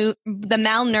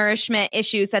malnourishment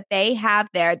issues that they have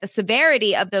there, the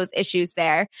severity of those issues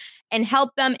there, and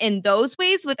help them in those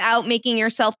ways without making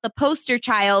yourself the poster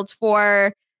child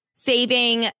for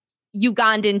saving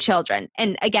Ugandan children.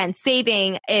 And again,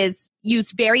 saving is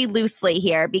used very loosely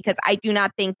here because I do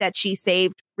not think that she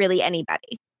saved really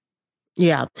anybody.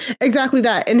 Yeah, exactly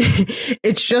that. And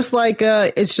it's just like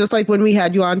when we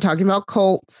had you on talking about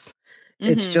cults.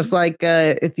 It's just like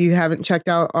if you haven't checked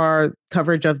out our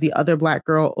coverage of the other Black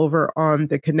girl over on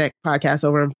the Connect podcast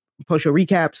over on Post Show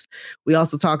Recaps, we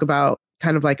also talk about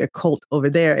kind of like a cult over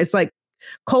there. It's like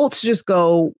cults just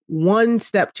go one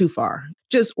step too far.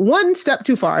 Just one step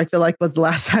too far, I feel like was the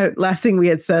last thing we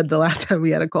had said the last time we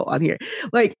had a cult on here.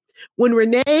 Like when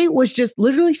Renee was just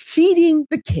literally feeding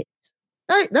the kids.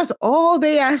 Right? That's all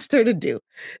they asked her to do.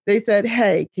 They said,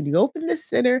 hey, can you open this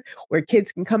center where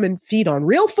kids can come and feed on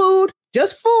real food,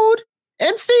 just food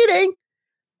and feeding?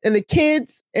 And the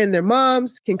kids and their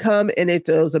moms can come, and it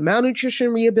was a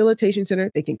malnutrition rehabilitation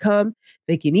center. They can come,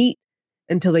 they can eat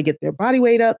until they get their body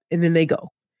weight up, and then they go.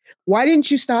 Why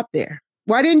didn't you stop there?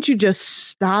 Why didn't you just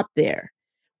stop there?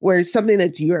 Where it's something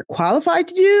that you're qualified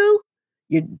to do.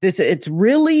 It's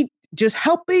really just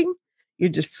helping. You're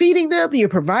just feeding them. You're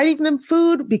providing them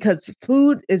food because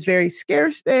food is very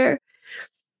scarce there.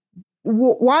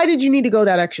 Why did you need to go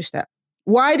that extra step?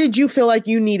 Why did you feel like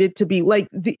you needed to be like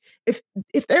if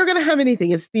they're gonna have anything,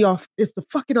 it's the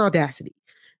fucking audacity,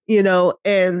 you know?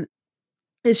 And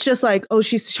it's just like, oh,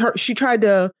 she tried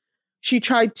to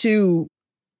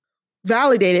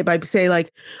validate it by saying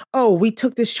like, oh, we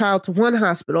took this child to one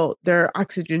hospital, their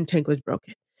oxygen tank was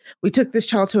broken. We took this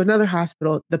child to another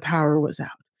hospital, the power was out.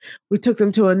 We took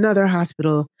them to another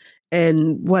hospital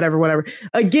and whatever.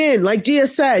 Again, like Gia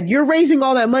said, you're raising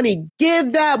all that money.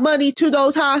 Give that money to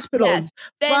those hospitals. Yes.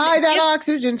 Buy that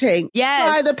oxygen tank.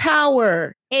 Yes. Buy the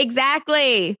power.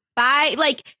 Exactly.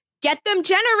 Get them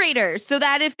generators so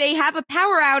that if they have a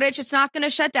power outage, it's not going to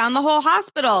shut down the whole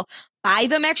hospital. Buy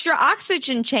them extra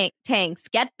oxygen tanks.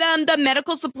 Get them the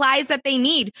medical supplies that they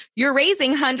need. You're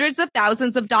raising hundreds of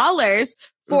thousands of dollars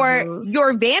for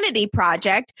your vanity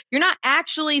project. You're not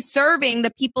actually serving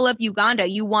the people of Uganda.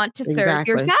 You want to serve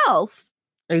yourself.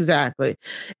 Exactly.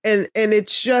 And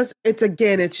it's just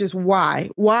why?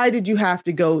 Why did you have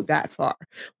to go that far?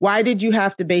 Why did you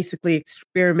have to basically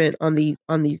experiment on these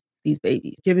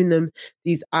babies, giving them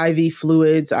these IV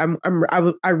fluids? I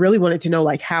really wanted to know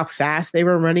like how fast they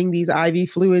were running these IV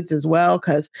fluids as well,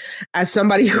 because as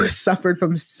somebody who has suffered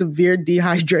from severe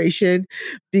dehydration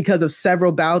because of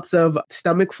several bouts of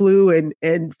stomach flu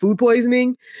and food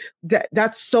poisoning,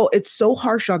 it's so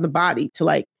harsh on the body to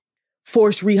like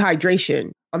force rehydration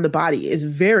on the body is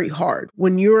very hard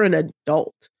when you're an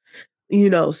adult, you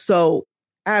know. So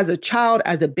as a child,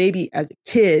 as a baby, as a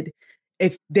kid,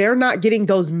 if they're not getting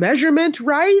those measurements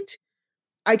right,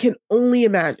 I can only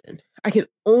imagine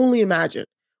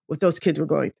what those kids were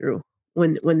going through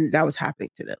when that was happening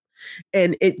to them.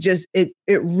 And it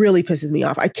really pisses me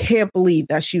off. I can't believe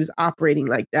that she was operating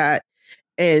like that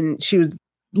and she was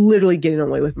literally getting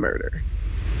away with murder.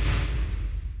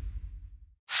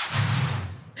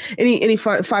 Any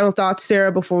final thoughts,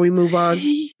 Sarah, before we move on?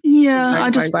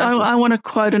 Yeah, I want to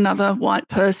quote another white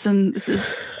person. This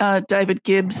is David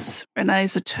Gibbs,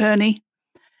 Renee's attorney.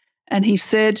 And he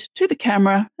said to the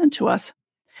camera and to us,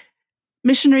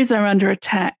 missionaries are under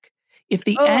attack. if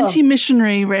the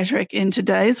anti-missionary rhetoric in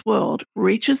today's world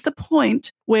reaches the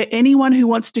point where anyone who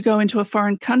wants to go into a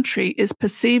foreign country is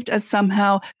perceived as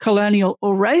somehow colonial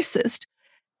or racist,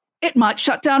 it might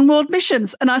shut down world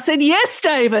missions. And I said, yes,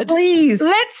 David. Please.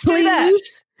 Let's do that.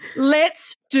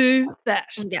 Let's do that.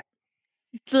 Yeah.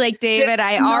 Like, David,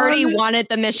 I already wanted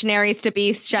the missionaries to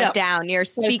be shut down. You're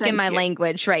speaking my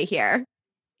language right here.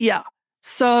 Yeah.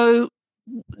 So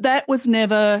that was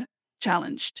never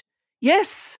challenged.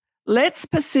 Yes, let's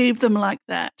perceive them like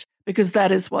that, because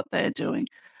that is what they're doing.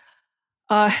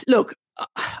 Look,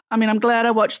 I mean, I'm glad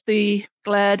I watched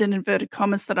glad in inverted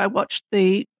commas that I watched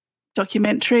the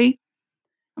documentary.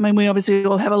 I mean, we obviously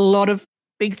all have a lot of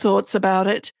big thoughts about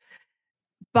it,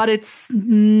 but it's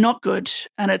not good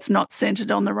and it's not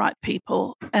centered on the right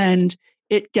people. And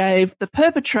it gave the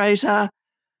perpetrator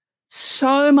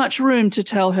so much room to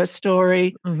tell her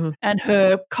story, and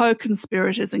her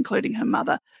co-conspirators, including her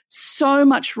mother, so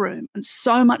much room and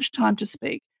so much time to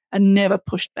speak, and never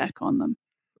pushed back on them.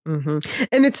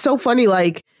 And it's so funny,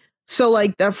 like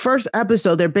the first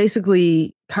episode, they're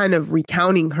basically kind of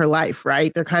recounting her life,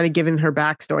 right? They're kind of giving her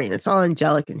backstory, and it's all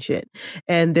angelic and shit.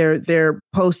 And they're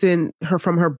posting her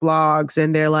from her blogs,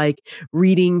 and they're like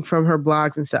reading from her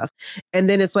blogs and stuff. And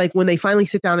then it's like when they finally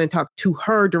sit down and talk to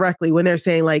her directly, when they're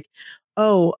saying like,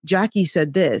 oh, Jackie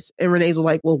said this. And Renee's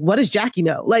like, well, what does Jackie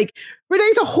know? Like,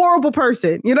 Renee's a horrible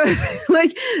person, you know?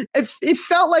 Like, it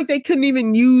felt like they couldn't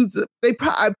even use,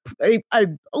 I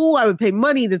would pay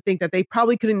money to think that they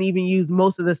probably couldn't even use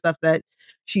most of the stuff that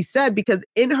she said, because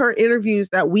in her interviews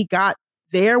that we got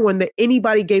there, when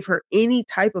anybody gave her any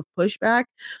type of pushback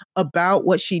about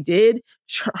what she did,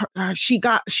 she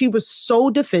was so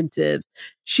defensive.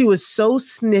 She was so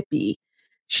snippy.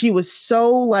 She was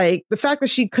so like, the fact that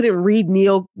she couldn't read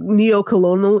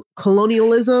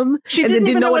neo-colonialism she didn't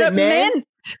even know what it meant.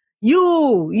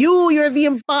 You're the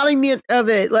embodiment of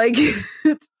it. Like,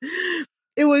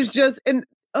 it was just, and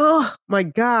oh my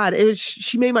God,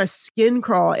 she made my skin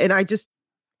crawl. And I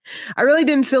really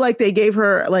didn't feel like they gave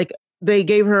her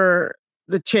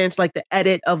the chance, like the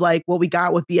edit of like what we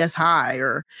got with BS High,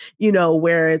 or, you know,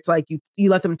 where it's like you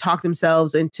let them talk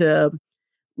themselves into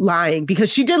lying,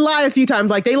 because she did lie a few times.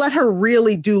 Like, they let her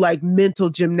really do like mental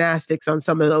gymnastics on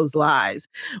some of those lies.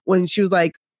 When she was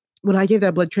like, when I gave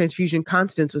that blood transfusion,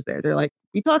 Constance was there. They're like,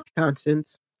 we talked to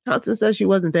Constance. Constance says she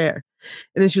wasn't there.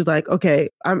 And then she was like, okay.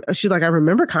 She's like, I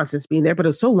remember Constance being there, but it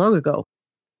was so long ago.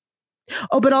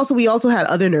 Oh, but also we also had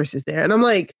other nurses there. And I'm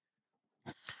like,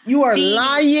 you are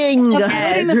lying.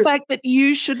 Including the fact that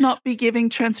you should not be giving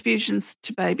transfusions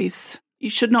to babies. You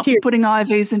should not be putting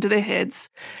IVs into their heads.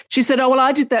 She said, oh, well,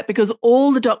 I did that because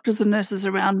all the doctors and nurses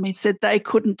around me said they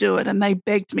couldn't do it, and they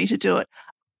begged me to do it.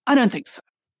 I don't think so.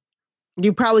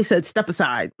 You probably said step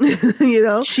aside, you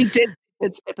know? She did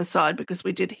step aside, because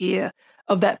we did hear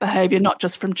of that behavior, not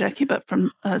just from Jackie, but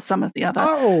from some of the other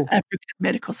African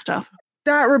medical staff.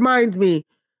 That reminds me.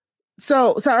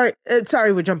 So sorry,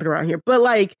 we're jumping around here, but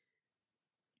like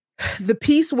the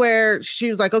piece where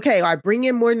she was like, okay, I bring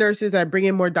in more nurses, I bring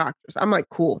in more doctors. I'm like,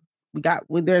 cool.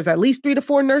 There's at least 3 to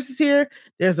 4 nurses here.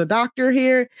 There's a doctor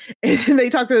here. And then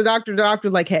they talk to the doctor. The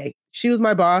doctor's like, hey, she was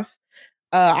my boss.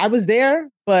 I was there,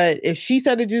 but if she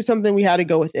said to do something, we had to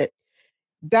go with it.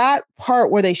 That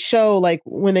part where they show, like,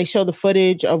 when they show the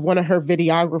footage of one of her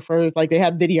videographers, like they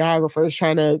have videographers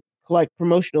trying to collect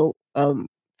promotional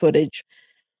footage.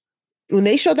 When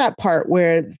they show that part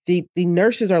where the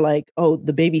nurses are like, oh,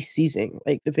 the baby's seizing,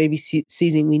 like the baby's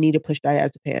seizing, we need to push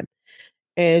diazepam.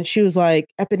 And she was like,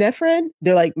 epinephrine?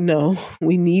 They're like, no,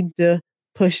 we need to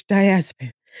push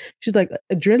diazepam. She's like,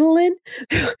 adrenaline?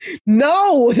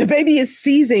 No, the baby is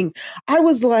seizing. I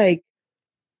was like,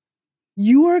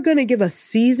 you are going to give a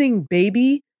seizing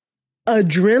baby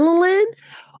adrenaline?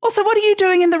 Also, what are you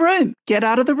doing in the room? Get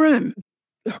out of the room.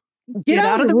 Get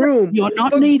out of the room. You're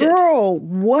not needed. Girl,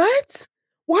 what?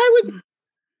 Why would...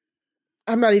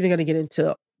 I'm not even going to get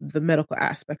into the medical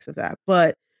aspects of that,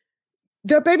 but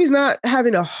the baby's not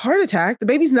having a heart attack. The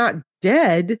baby's not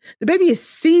dead. The baby is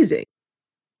seizing.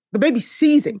 The baby's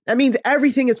seizing. That means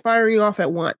everything is firing off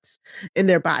at once in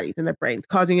their bodies, in their brains,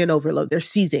 causing an overload. They're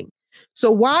seizing.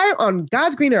 So why on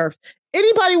God's green earth,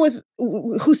 anybody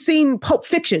who's seen Pulp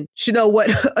Fiction should know what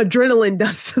adrenaline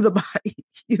does to the body,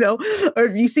 you know, or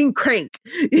if you've seen Crank,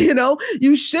 you know,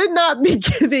 you should not be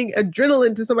giving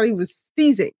adrenaline to somebody who is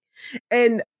seizing.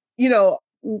 And, you know,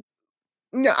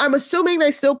 I'm assuming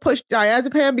they still pushed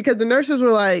diazepam because the nurses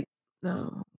were like,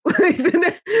 no.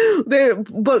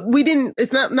 But we didn't,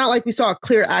 it's not like we saw a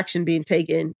clear action being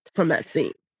taken from that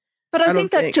scene. But I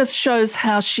think that just shows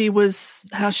how she was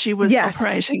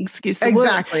operating, excuse the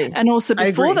word. And also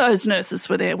before those nurses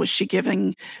were there, was she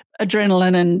giving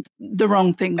adrenaline and the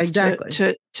wrong things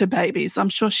to babies? I'm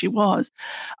sure she was.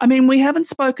 I mean, we haven't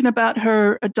spoken about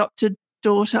her adopted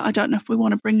daughter. I don't know if we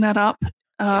want to bring that up.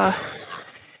 I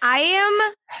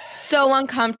am so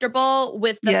uncomfortable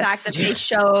with the fact that they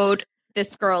showed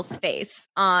this girl's face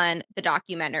on the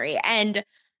documentary. And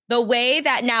the way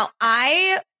that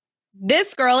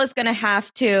this girl is going to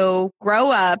have to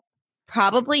grow up,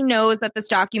 probably knows that this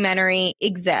documentary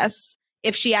exists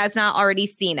if she has not already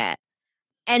seen it,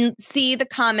 and see the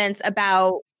comments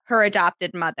about her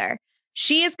adopted mother.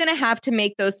 She is going to have to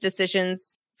make those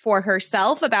decisions for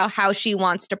herself about how she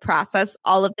wants to process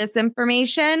all of this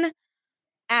information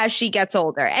as she gets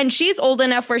older. And she's old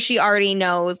enough where she already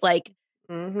knows a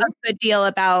good deal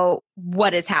about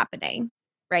what is happening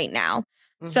right now.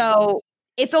 Mm-hmm. So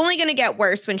it's only going to get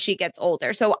worse when she gets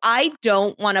older. So I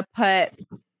don't want to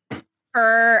put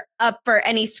her up for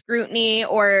any scrutiny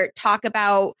or talk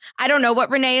about, I don't know what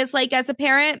Renee is like as a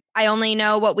parent. I only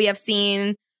know what we have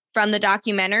seen from the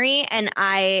documentary, and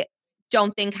I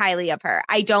don't think highly of her.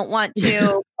 I don't want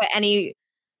to put any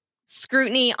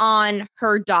scrutiny on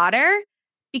her daughter,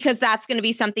 because that's going to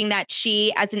be something that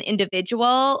she as an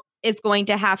individual is going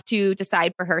to have to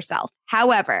decide for herself.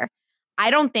 However,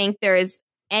 I don't think there is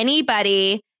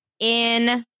anybody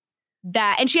in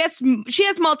that, and she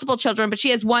has multiple children, but she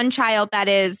has one child that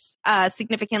is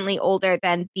significantly older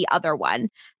than the other one,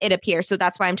 it appears. So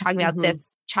that's why I'm talking about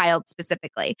this child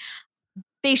specifically.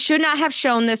 They should not have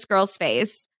shown this girl's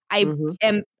face. I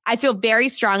feel very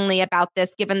strongly about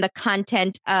this, given the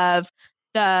content of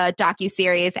the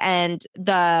docuseries and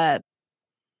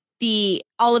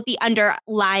all of the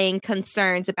underlying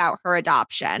concerns about her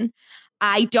adoption.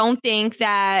 I don't think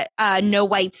that No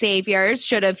White Saviors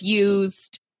should have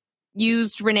used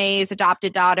Renee's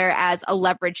adopted daughter as a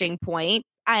leveraging point.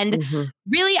 And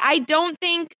really, I don't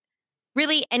think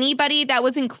really anybody that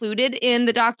was included in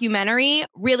the documentary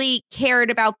really cared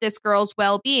about this girl's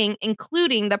well-being,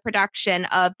 including the production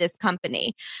of this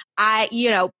company.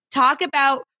 Talk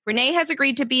about Renee has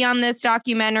agreed to be on this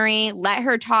documentary. Let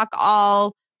her talk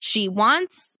all she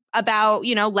wants about,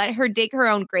 let her dig her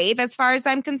own grave as far as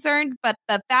I'm concerned. But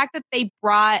the fact that they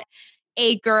brought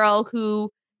a girl who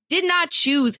did not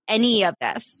choose any of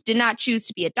this, did not choose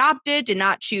to be adopted, did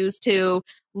not choose to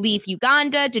leave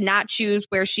Uganda, did not choose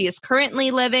where she is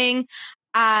currently living.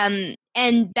 And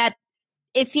that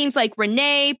it seems like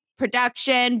Renee,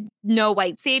 production, No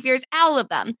White Saviors, all of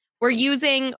them were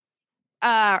using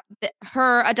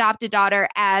her adopted daughter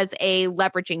as a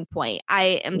leveraging point.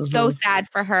 I am so sad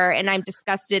for her, and I'm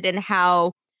disgusted in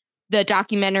how the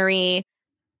documentary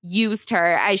used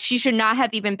her. She should not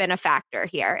have even been a factor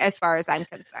here, as far as I'm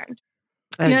concerned.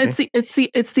 Yeah,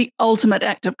 it's the ultimate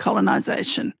act of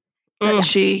colonization that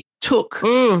she took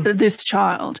this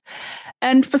child.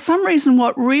 And for some reason,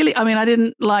 I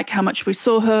didn't like how much we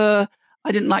saw her.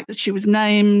 I didn't like that she was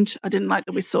named. I didn't like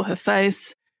that we saw her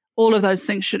face. All of those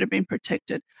things should have been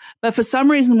protected. But for some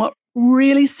reason, what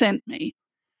really sent me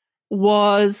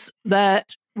was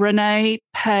that Renee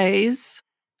pays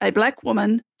a Black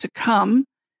woman to come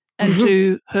and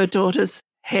do her daughter's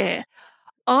hair.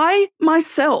 I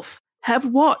myself have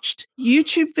watched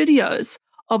YouTube videos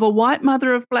of a white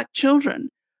mother of Black children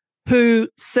who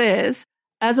says,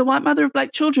 as a white mother of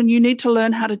Black children, you need to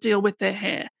learn how to deal with their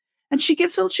hair. And she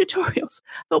gives little tutorials.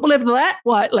 I thought, well, if that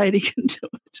white lady can do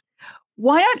it,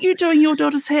 why aren't you doing your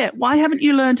daughter's hair? Why haven't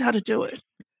you learned how to do it?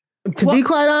 To be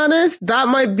quite honest, that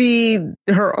might be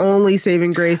her only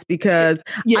saving grace, because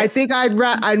I think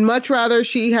I'd much rather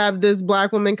she have this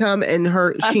Black woman come and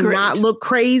she not look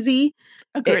crazy.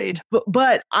 Agreed.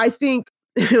 But I think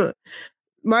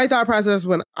my thought process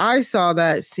when I saw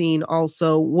that scene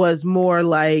also was more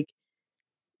like,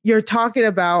 you're talking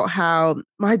about how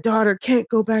my daughter can't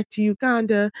go back to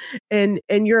Uganda, and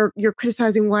you're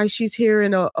criticizing why she's here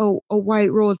in a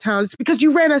white rural town. It's because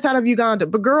you ran us out of Uganda.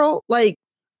 But girl,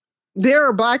 there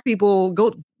are Black people,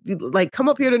 come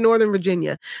up here to Northern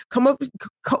Virginia,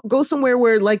 go somewhere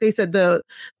where, like they said, the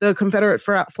Confederate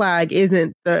flag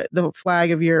isn't the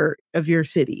flag of your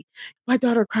city. My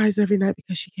daughter cries every night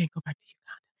because she can't go back to Uganda.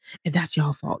 And that's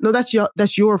y'all fault. No, that's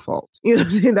your fault. You know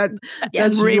what I'm saying?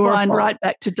 That's rewind your fault. Right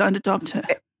back to don't adopt her.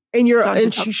 And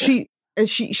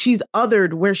she's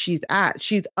othered where she's at.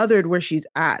 She's othered where she's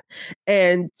at.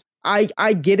 And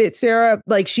I get it, Sarah.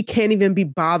 She can't even be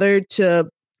bothered to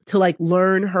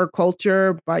learn her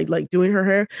culture by doing her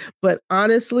hair. But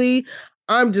honestly,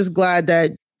 I'm glad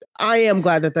that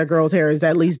that girl's hair is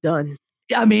at least done.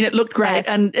 I mean, it looked great,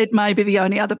 and it may be the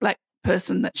only other Black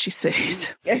person that she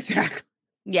sees. Exactly.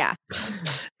 Yeah.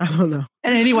 I don't know.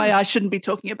 And anyway, I shouldn't be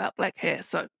talking about black hair.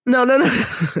 So No. no,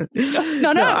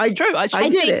 it's true. I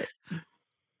get it.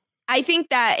 I think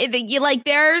that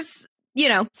there's,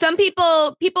 some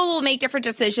people will make different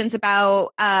decisions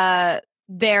about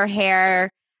their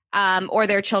hair or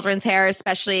their children's hair,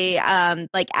 especially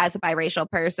like as a biracial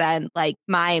person. Like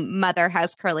my mother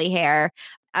has curly hair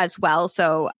as well.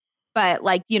 So, but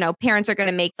like, parents are going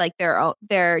to make like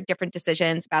their different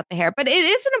decisions about the hair. But it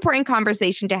is an important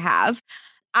conversation to have.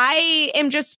 I am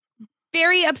just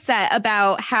very upset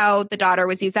about how the daughter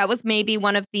was used. That was maybe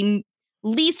one of the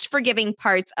least forgiving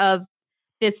parts of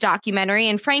this documentary.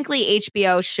 And frankly,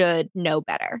 HBO should know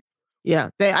better.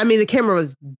 Yeah. The camera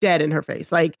was dead in her face.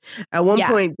 Like at one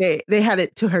point they had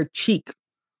it to her cheek.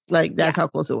 Like that's how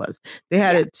close it was. They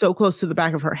had it so close to the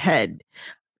back of her head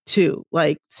too.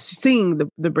 Like seeing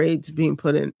the braids being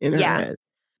put in her head.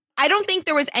 I don't think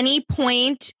there was any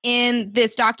point in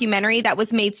this documentary that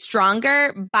was made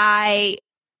stronger by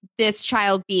this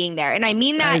child being there. And I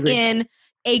mean that in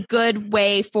a good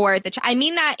way for I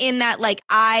mean that in that, like,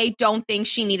 I don't think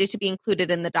she needed to be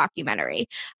included in the documentary.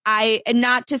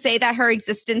 Not to say that her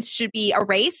existence should be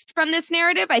erased from this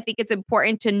narrative. I think it's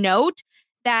important to note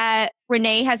that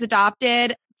Renee has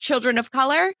adopted children of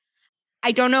color.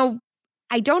 I don't know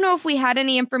if we had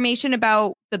any information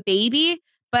about the baby,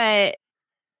 but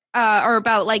or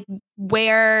about like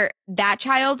where that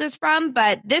child is from,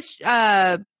 but this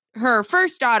her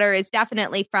first daughter is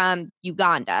definitely from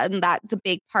Uganda, and that's a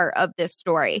big part of this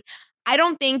story. I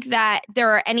don't think that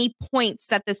there are any points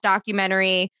that this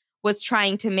documentary was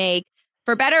trying to make,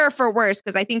 for better or for worse,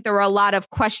 because I think there were a lot of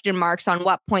question marks on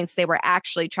what points they were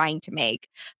actually trying to make.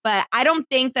 But I don't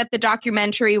think that the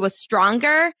documentary was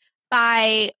stronger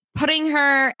by putting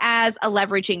her as a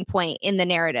leveraging point in the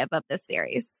narrative of this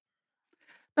series.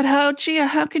 But how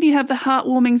can you have the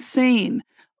heartwarming scene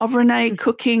of Renee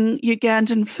cooking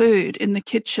Ugandan food in the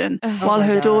kitchen while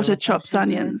her daughter chops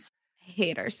onions? I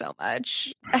hate her so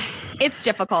much. It's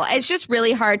difficult. It's just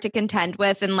really hard to contend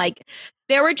with. And like,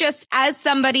 there were just, as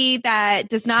somebody that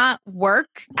does not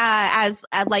work as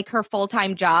like her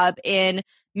full-time job in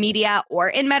media or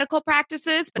in medical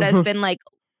practices, but has been like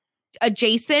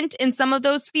adjacent in some of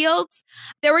those fields,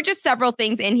 there were just several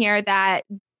things in here that,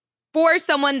 for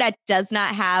someone that does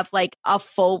not have like a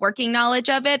full working knowledge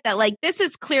of it, that like this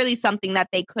is clearly something that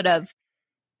they could have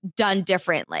done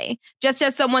differently. Just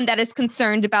as someone that is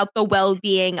concerned about the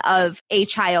well-being of a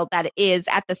child that is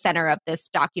at the center of this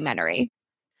documentary.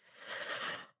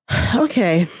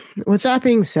 Okay. With that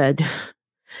being said,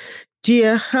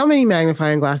 Gia, how many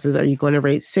magnifying glasses are you going to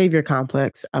rate Savior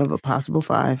Complex out of a possible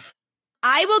 5?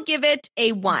 I will give it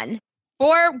a 1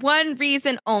 for one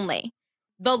reason only.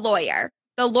 The lawyer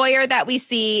that we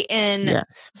see in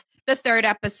the third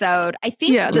episode. I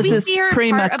think this we is see her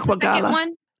Prima part of Quagala. the second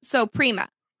one. So Prima.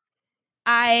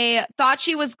 I thought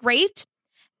she was great.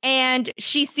 And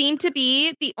she seemed to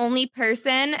be the only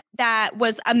person that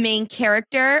was a main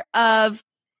character of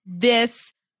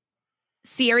this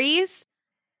series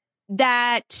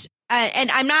that, and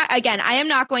I am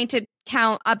not going to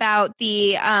count about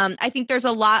the, I think there's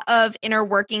a lot of inner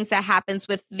workings that happens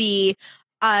with the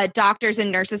doctors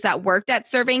and nurses that worked at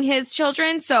serving his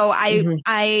children. So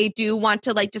I do want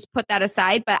to like just put that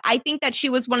aside. But I think that she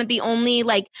was one of the only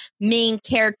like main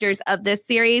characters of this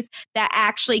series that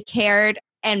actually cared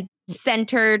and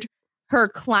centered her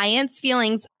clients'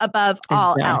 feelings above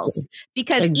all else.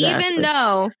 Because even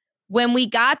though when we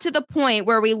got to the point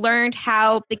where we learned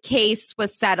how the case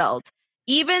was settled,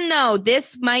 even though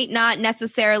this might not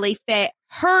necessarily fit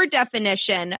her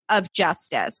definition of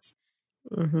justice,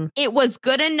 it was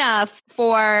good enough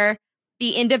for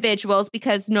the individuals,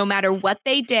 because no matter what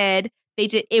they did,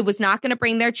 it was not going to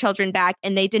bring their children back,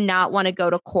 and they did not want to go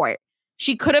to court.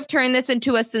 She could have turned this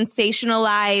into a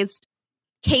sensationalized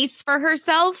case for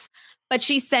herself, but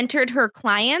she centered her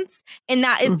clients, and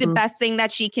that is the best thing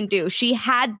that she can do. She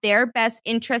had their best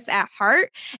interests at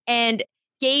heart and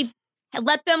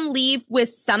let them leave with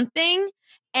something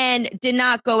and did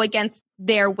not go against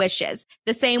their wishes.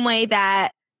 The same way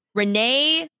that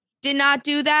Renee did not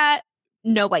do that.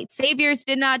 No White Saviors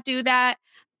did not do that.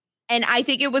 And I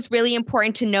think it was really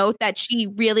important to note that she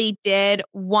really did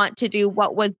want to do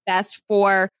what was best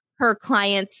for her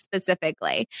clients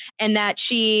specifically. And that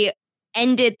she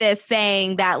ended this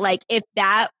saying that, like,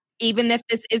 even if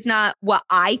this is not what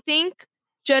I think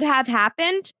should have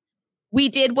happened, we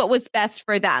did what was best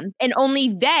for them. And only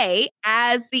they,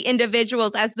 as the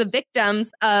individuals, as the victims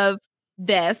of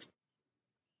this,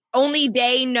 only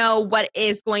they know what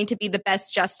is going to be the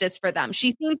best justice for them.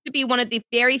 She seems to be one of the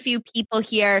very few people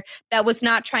here that was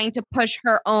not trying to push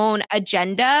her own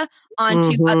agenda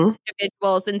onto other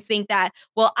individuals and think that,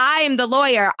 well, I am the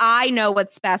lawyer. I know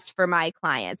what's best for my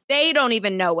clients. They don't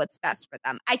even know what's best for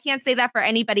them. I can't say that for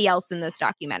anybody else in this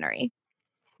documentary.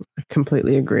 I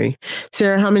completely agree.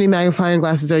 Sarah, how many magnifying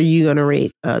glasses are you going to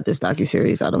rate this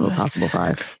docuseries out of a possible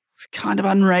 5? Kind of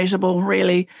unrateable,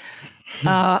 really.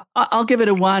 I'll give it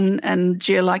a 1, and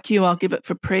Gia, like you, I'll give it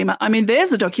for Prima. I mean,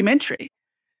 there's a documentary.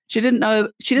 She didn't know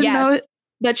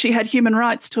that she had human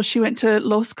rights till she went to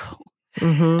law school.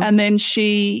 And then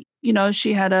she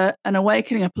had an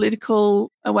awakening, a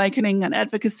political awakening, an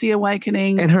advocacy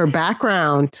awakening. And her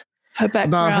background.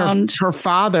 About her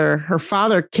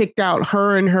father kicked out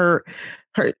her and her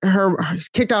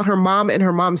kicked out her mom and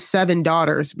her mom's 7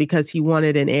 daughters because he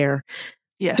wanted an heir.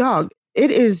 Yes. Dog,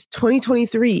 it is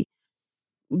 2023.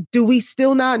 Do we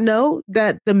still not know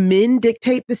that the men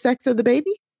dictate the sex of the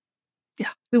baby?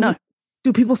 Yeah.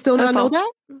 Do people still not know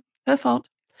that? Her fault.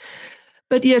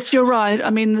 But yes, you're right. I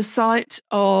mean, the site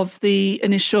of the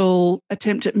initial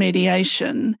attempt at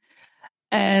mediation,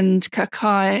 and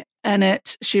Kakai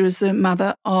Annette, she was the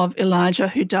mother of Elijah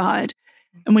who died.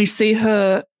 And we see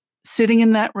her sitting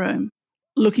in that room,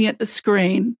 looking at the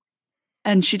screen,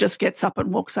 and she just gets up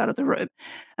and walks out of the room.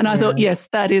 And I thought, yes,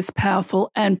 that is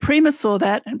powerful. And Prima saw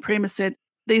that, and Prima said,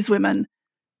 these women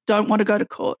don't want to go to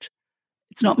court.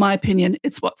 It's not my opinion.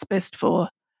 It's what's best for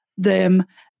them.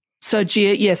 So,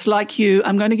 Gia, yes, like you,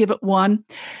 I'm going to give it 1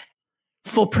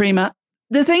 for Prima.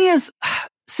 The thing is,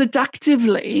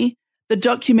 seductively, the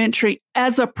documentary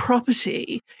as a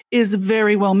property is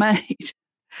very well made.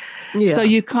 Yeah. So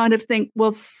you kind of think,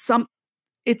 well,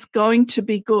 it's going to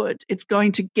be good. It's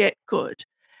going to get good.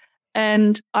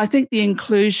 And I think the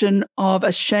inclusion of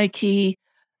a shaky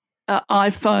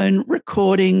iPhone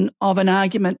recording of an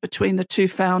argument between the 2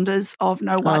 founders of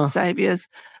No White Saviors,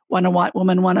 one a white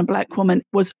woman, one a black woman,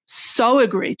 was so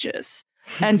egregious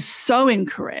and so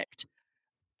incorrect.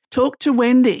 Talk to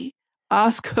Wendy.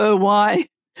 Ask her why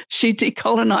she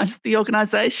decolonized the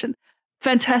organization.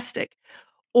 Fantastic.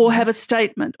 Or have a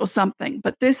statement or something.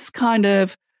 But this kind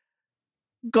of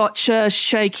gotcha,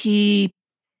 shaky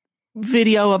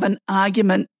video of an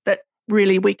argument that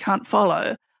really we can't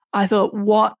follow, I thought,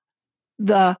 what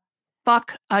the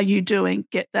fuck are you doing?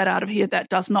 Get that out of here. That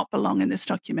does not belong in this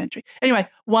documentary. Anyway,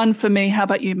 1 for me. How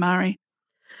about you, Mari?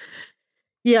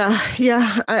 Yeah,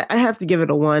 I have to give it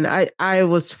a 1. I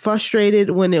was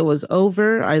frustrated when it was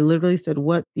over. I literally said,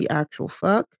 what the actual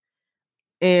fuck?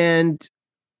 And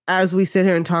as we sit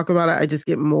here and talk about it, I just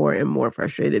get more and more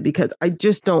frustrated because I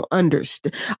just don't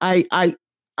understand. I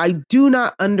do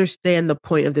not understand the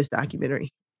point of this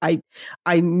documentary. I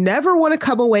never want to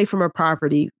come away from a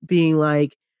property being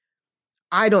like,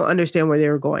 I don't understand where they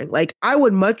were going. Like, I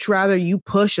would much rather you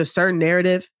push a certain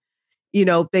narrative.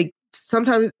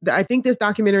 Sometimes I think this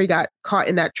documentary got caught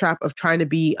in that trap of trying to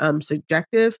be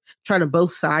subjective, trying to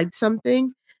both side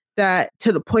something, that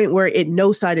to the point where it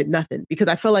no-sided nothing, because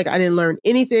I felt like I didn't learn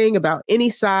anything about any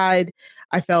side.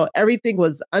 I felt everything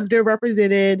was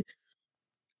underrepresented.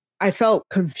 I felt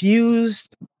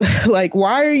confused. Like,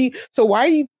 why are you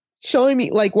showing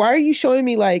me,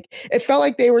 like, it felt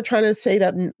like they were trying to say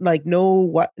that like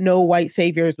no white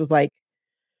saviors was like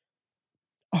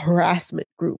a harassment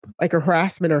group, like a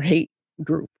harassment or hate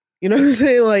group. You know what I'm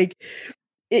saying? Like,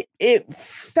 it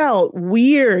felt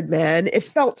weird, man. It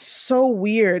felt so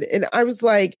weird. And I was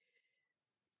like,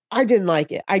 I didn't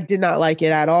like it. I did not like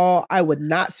it at all. I would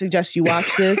not suggest you watch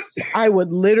this. I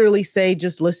would literally say,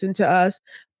 just listen to us.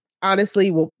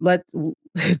 Honestly, let's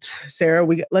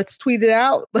tweet it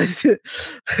out.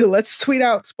 Let's tweet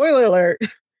out, spoiler alert.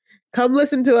 Come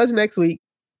listen to us next week.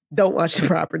 Don't watch the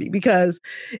property, because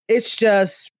it's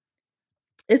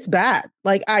bad.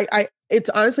 Like, it's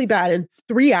honestly bad. In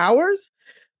 3 hours,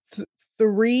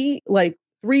 three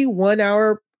 1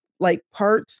 hour like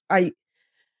parts. I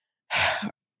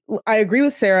agree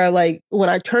with Sarah. Like, when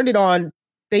I turned it on,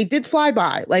 they did fly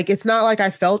by. Like, it's not like I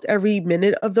felt every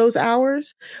minute of those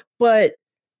hours, but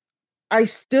I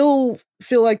still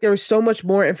feel like there was so much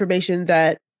more information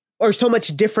or so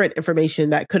much different information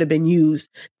that could have been used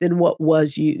than what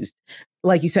was used.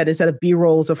 Like you said, instead of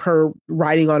B-rolls of her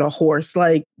riding on a horse,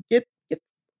 like, get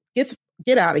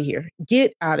out of here.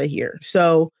 Get out of here.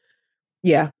 So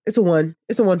yeah, it's a 1.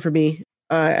 It's a 1 for me.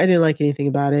 I didn't like anything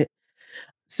about it.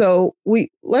 So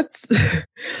let's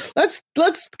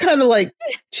kind of like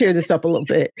cheer this up a little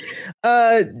bit.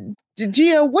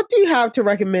 Gia, what do you have to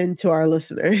recommend to our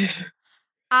listeners?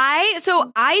 I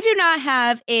do not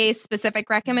have a specific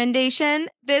recommendation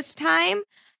this time.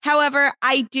 However,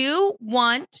 I do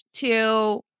want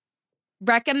to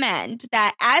recommend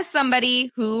that as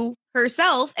somebody who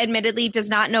herself admittedly does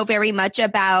not know very much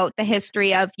about the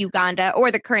history of Uganda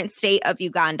or the current state of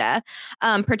Uganda,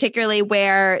 particularly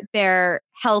where their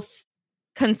health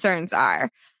concerns are.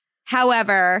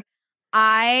 However,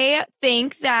 I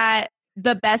think that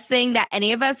the best thing that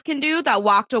any of us can do that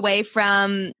walked away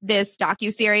from this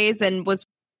docuseries and was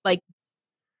like,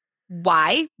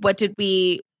 why? What did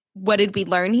we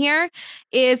learn here?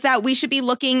 Is that we should be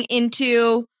looking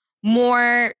into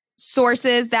more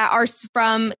sources that are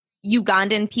from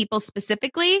Ugandan people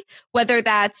specifically, whether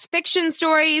that's fiction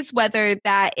stories, whether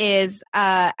that is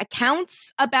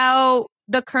accounts about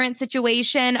the current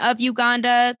situation of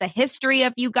Uganda, the history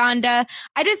of Uganda.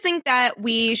 I just think that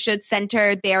we should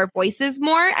center their voices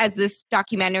more, as this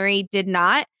documentary did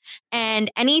not.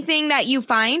 And anything that you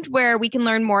find where we can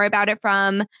learn more about it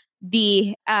from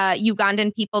the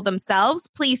Ugandan people themselves,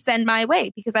 please send my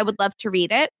way, because I would love to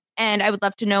read it. And I would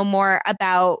love to know more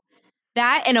about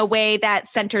that in a way that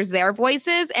centers their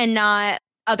voices and not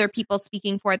other people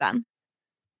speaking for them.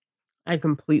 I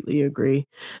completely agree.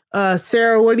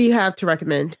 Sarah, what do you have to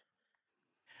recommend?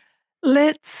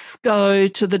 Let's go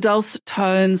to the dulcet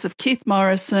tones of Keith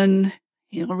Morrison.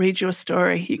 He'll read you a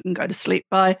story you can go to sleep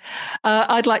by.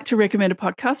 I'd like to recommend a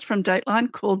podcast from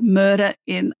Dateline called Murder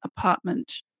in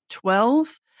Apartment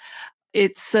 12.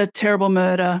 It's a terrible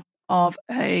murder of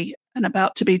an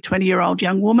about-to-be 20-year-old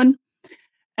young woman,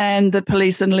 and the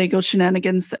police and legal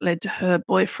shenanigans that led to her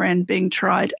boyfriend being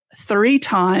tried 3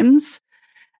 times,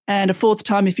 and a 4th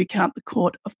time if you count the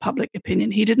court of public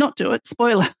opinion. He did not do it.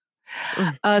 Spoiler.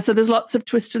 So there's lots of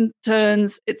twists and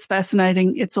turns. It's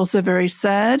fascinating. It's also very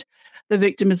sad. The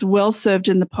victim is well served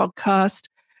in the podcast.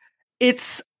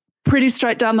 It's pretty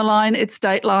straight down the line. It's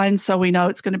Dateline, so we know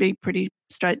it's going to be pretty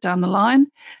straight down the line.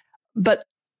 But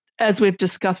as we've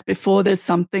discussed before, there's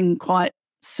something quite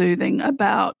soothing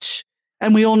about,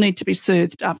 and we all need to be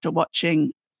soothed after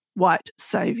watching White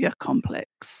Savior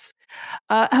Complex.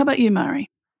 How about you, Mari?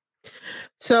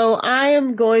 So I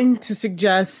am going to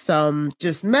suggest some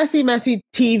just messy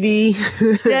TV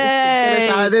to get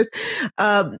us out of this.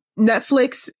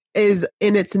 Netflix is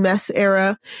in its mess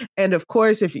era. And of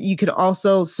course, if you could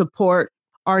also support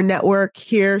our network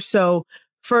here. So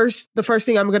the first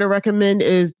thing I'm going to recommend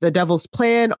is The Devil's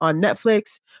Plan on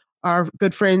Netflix. Our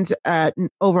good friends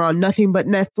over on Nothing But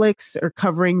Netflix are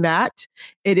covering that.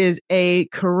 It is a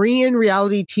Korean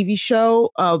reality TV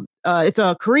show. It's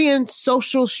a Korean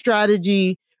social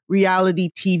strategy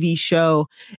reality TV show.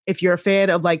 If you're a fan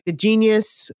of like The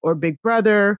Genius or Big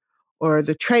Brother or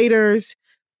The Traitors,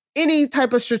 any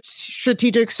type of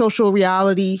strategic social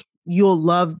reality, you'll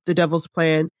love The Devil's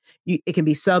Plan. It can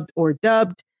be subbed or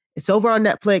dubbed. It's over on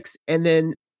Netflix. And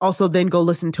then go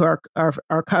listen to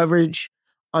our coverage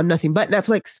on Nothing But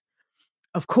Netflix.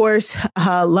 Of course,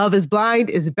 Love is Blind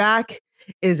is back.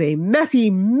 It is a messy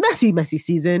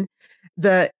season.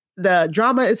 The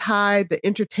drama is high. The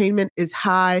entertainment is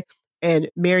high. And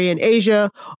Marian Asia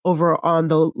over on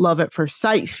the Love at First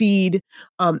Sight feed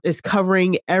is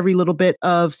covering every little bit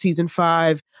of season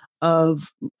 5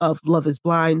 of Love is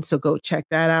Blind. So go check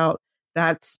that out.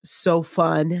 That's so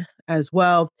fun as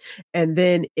well. And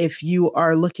then if you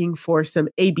are looking for some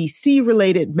ABC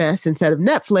related mess instead of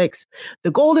Netflix, The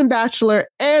Golden Bachelor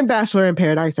and Bachelor in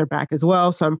Paradise are back as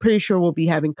well. So I'm pretty sure we'll be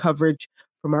having coverage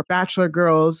from our Bachelor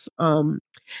girls,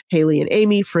 Haley and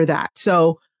Amy, for that.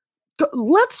 So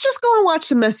let's just go and watch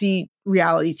some messy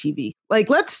reality TV. Like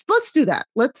let's do that.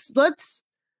 Let's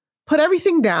put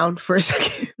everything down for a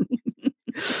second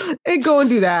and go and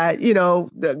do that.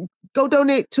 Go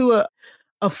donate to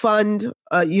a fund,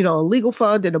 a legal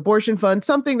fund, an abortion fund,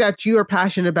 something that you are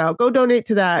passionate about. Go donate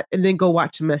to that and then go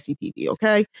watch some messy TV,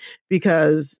 okay?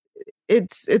 Because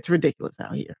it's ridiculous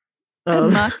out here.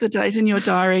 And mark the date in your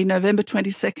diary. November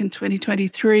 22nd,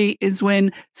 2023 is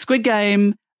when Squid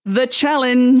Game, The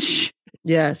Challenge,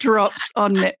 drops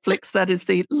on Netflix. That is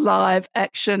the live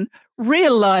action,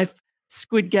 real life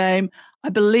Squid Game. I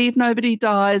believe nobody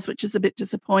dies, which is a bit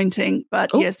disappointing,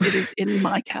 but yes, it is in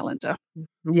my calendar.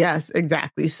 Yes,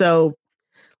 exactly. So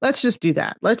let's just do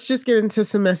that. Let's just get into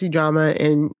some messy drama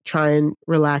and try and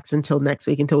relax until next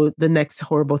week, until the next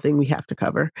horrible thing we have to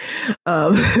cover.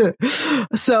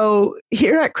 So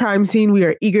here at Crime Scene, we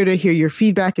are eager to hear your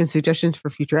feedback and suggestions for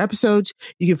future episodes.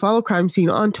 You can follow Crime Scene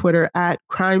on Twitter at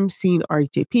Crime Scene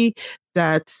RHAP.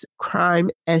 That's Crime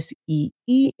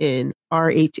SEEN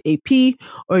RHAP.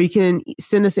 Or you can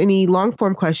send us any long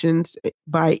form questions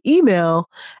by email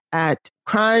at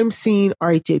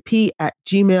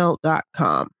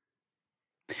crimescenerhap@gmail.com.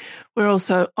 We're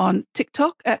also on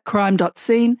TikTok at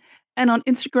crime.scene and on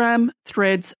Instagram,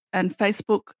 Threads, and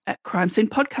Facebook at Crime Scene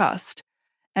Podcast.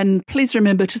 And please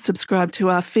remember to subscribe to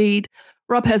our feed.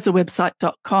 Rob has a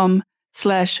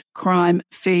website.com/crime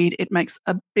feed. It makes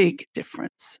a big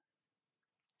difference.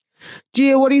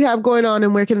 Gia, what do you have going on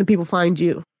and where can the people find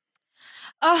you?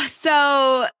 Oh,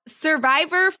 so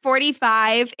Survivor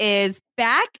 45 is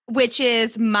back, which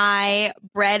is my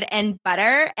bread and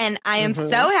butter. And I am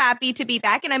so happy to be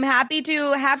back. And I'm happy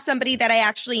to have somebody that I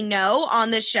actually know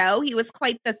on the show. He was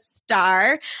quite the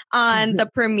star on the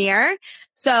premiere.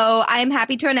 So I'm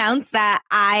happy to announce that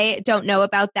I Don't Know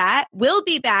About That will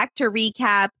be back to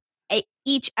recap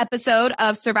each episode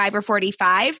of Survivor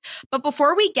 45. But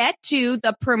before we get to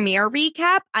the premiere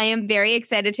recap, I am very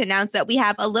excited to announce that we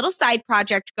have a little side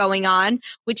project going on,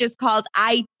 which is called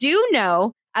I Do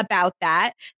Know About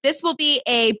That. This will be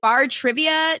a bar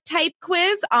trivia type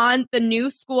quiz on the new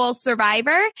school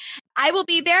Survivor. I will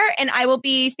be there and I will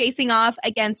be facing off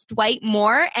against Dwight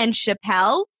Moore and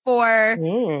Chappelle for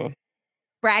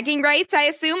bragging rights, I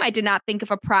assume. I did not think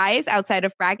of a prize outside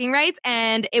of bragging rights.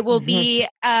 And it will be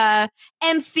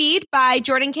emceed by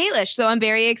Jordan Kalish. So I'm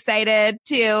very excited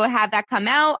to have that come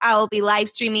out. I'll be live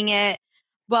streaming it.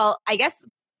 Well, I guess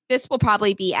this will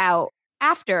probably be out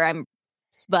after I'm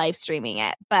live streaming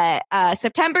it. But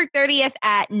September 30th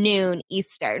at noon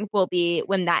Eastern will be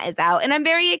when that is out. And I'm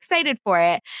very excited for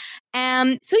it.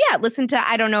 So yeah, listen to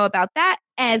I Don't Know About That,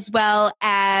 as well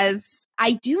as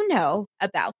I Do Know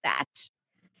About That.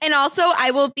 And also,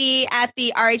 I will be at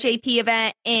the RHAP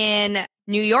event in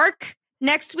New York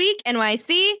next week,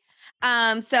 NYC.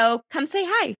 So come say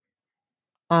hi.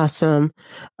 Awesome.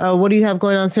 What do you have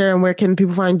going on, Sarah, and where can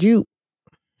people find you?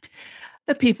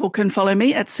 The people can follow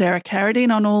me at Sarah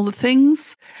Carradine on all the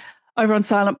things. Over on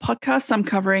Silent Podcasts, I'm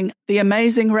covering The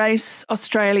Amazing Race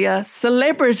Australia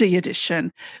Celebrity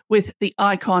Edition with the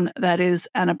icon that is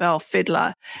Annabelle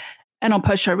Fiddler. And on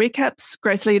post-show recaps,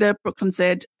 Grace Leader, Brooklyn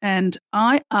Z, and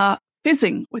I are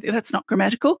fizzing with you. That's not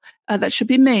grammatical. That should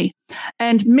be me.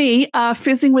 And me are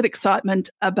fizzing with excitement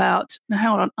about, no,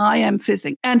 hold on, I am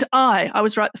fizzing. And I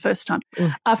was right the first time,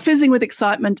 are fizzing with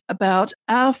excitement about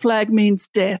Our Flag Means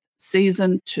Death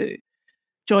Season 2.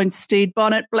 Join Stede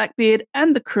Bonnet, Blackbeard,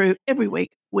 and the crew every week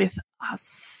with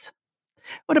us.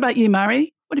 What about you,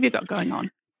 Murray? What have you got going on?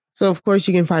 So, of course,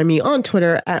 you can find me on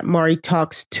Twitter at Mari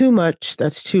Talks Too Much.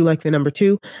 That's 2 like the number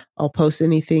 2. I'll post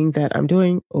anything that I'm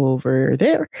doing over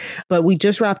there. But we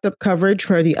just wrapped up coverage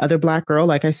for The Other Black Girl,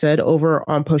 like I said, over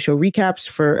on Post Show Recaps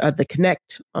for The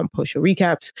Connect on Post Show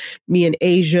Recaps. Me and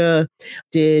Asia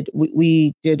did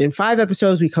in 5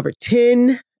 episodes, we covered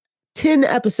 10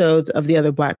 episodes of The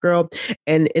Other Black Girl.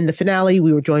 And in the finale,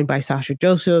 we were joined by Sasha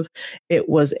Joseph. It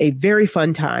was a very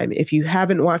fun time. If you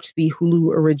haven't watched the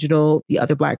Hulu original, The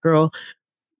Other Black Girl,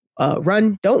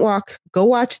 run, don't walk, go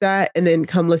watch that, and then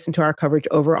come listen to our coverage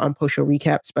over on Post Show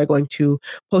Recaps by going to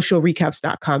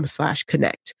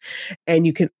postshowrecaps.com/connect. And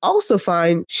you can also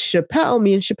find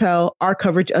me and Chappelle, our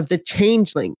coverage of The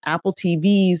Changeling, Apple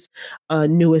TV's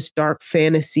newest dark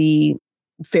fantasy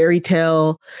fairy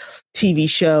tale TV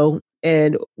show.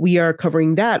 And we are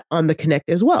covering that on The Connect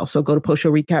as well. So go to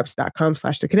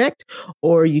postshowrecaps.com/The Connect,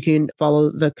 or you can follow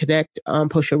The Connect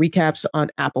Post Show Recaps on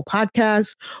Apple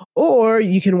Podcasts, or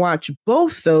you can watch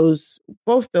both those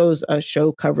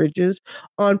show coverages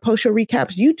on Post Show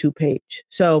Recaps YouTube page.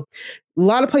 So a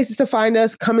lot of places to find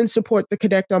us. Come and support The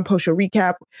Connect on Post Show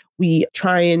Recap. We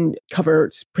try and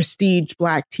cover prestige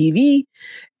Black TV.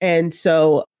 And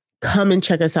so come and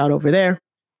check us out over there.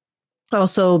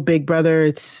 Also, Big Brother,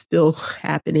 it's still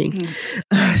happening.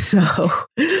 So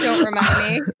don't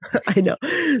remind me. I know.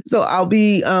 So I'll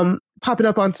be popping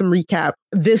up on some recap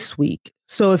this week.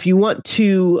 So if you want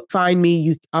to find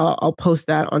me, I'll post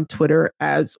that on Twitter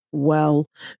as well.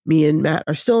 Me and Matt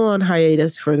are still on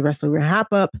hiatus for the Wrestling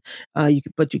Wrap Up.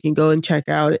 But you can go and check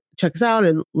us out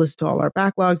and listen to all our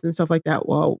backlogs and stuff like that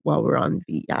while we're on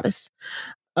the hiatus.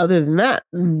 Other than that,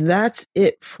 that's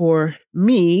it for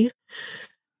me.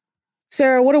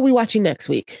 Sarah, what are we watching next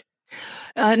week?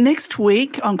 Next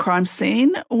week on Crime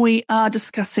Scene, we are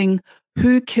discussing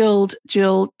Who Killed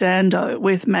Jill Dando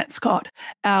with Matt Scott,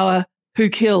 our Who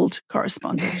Killed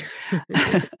correspondent.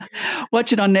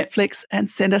 Watch it on Netflix and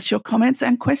send us your comments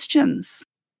and questions.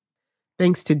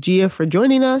 Thanks to Gia for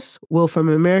joining us, Will from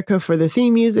America for the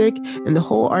theme music, and the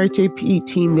whole RHAP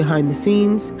team behind the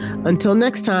scenes. Until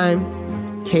next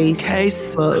time,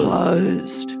 case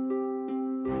closed.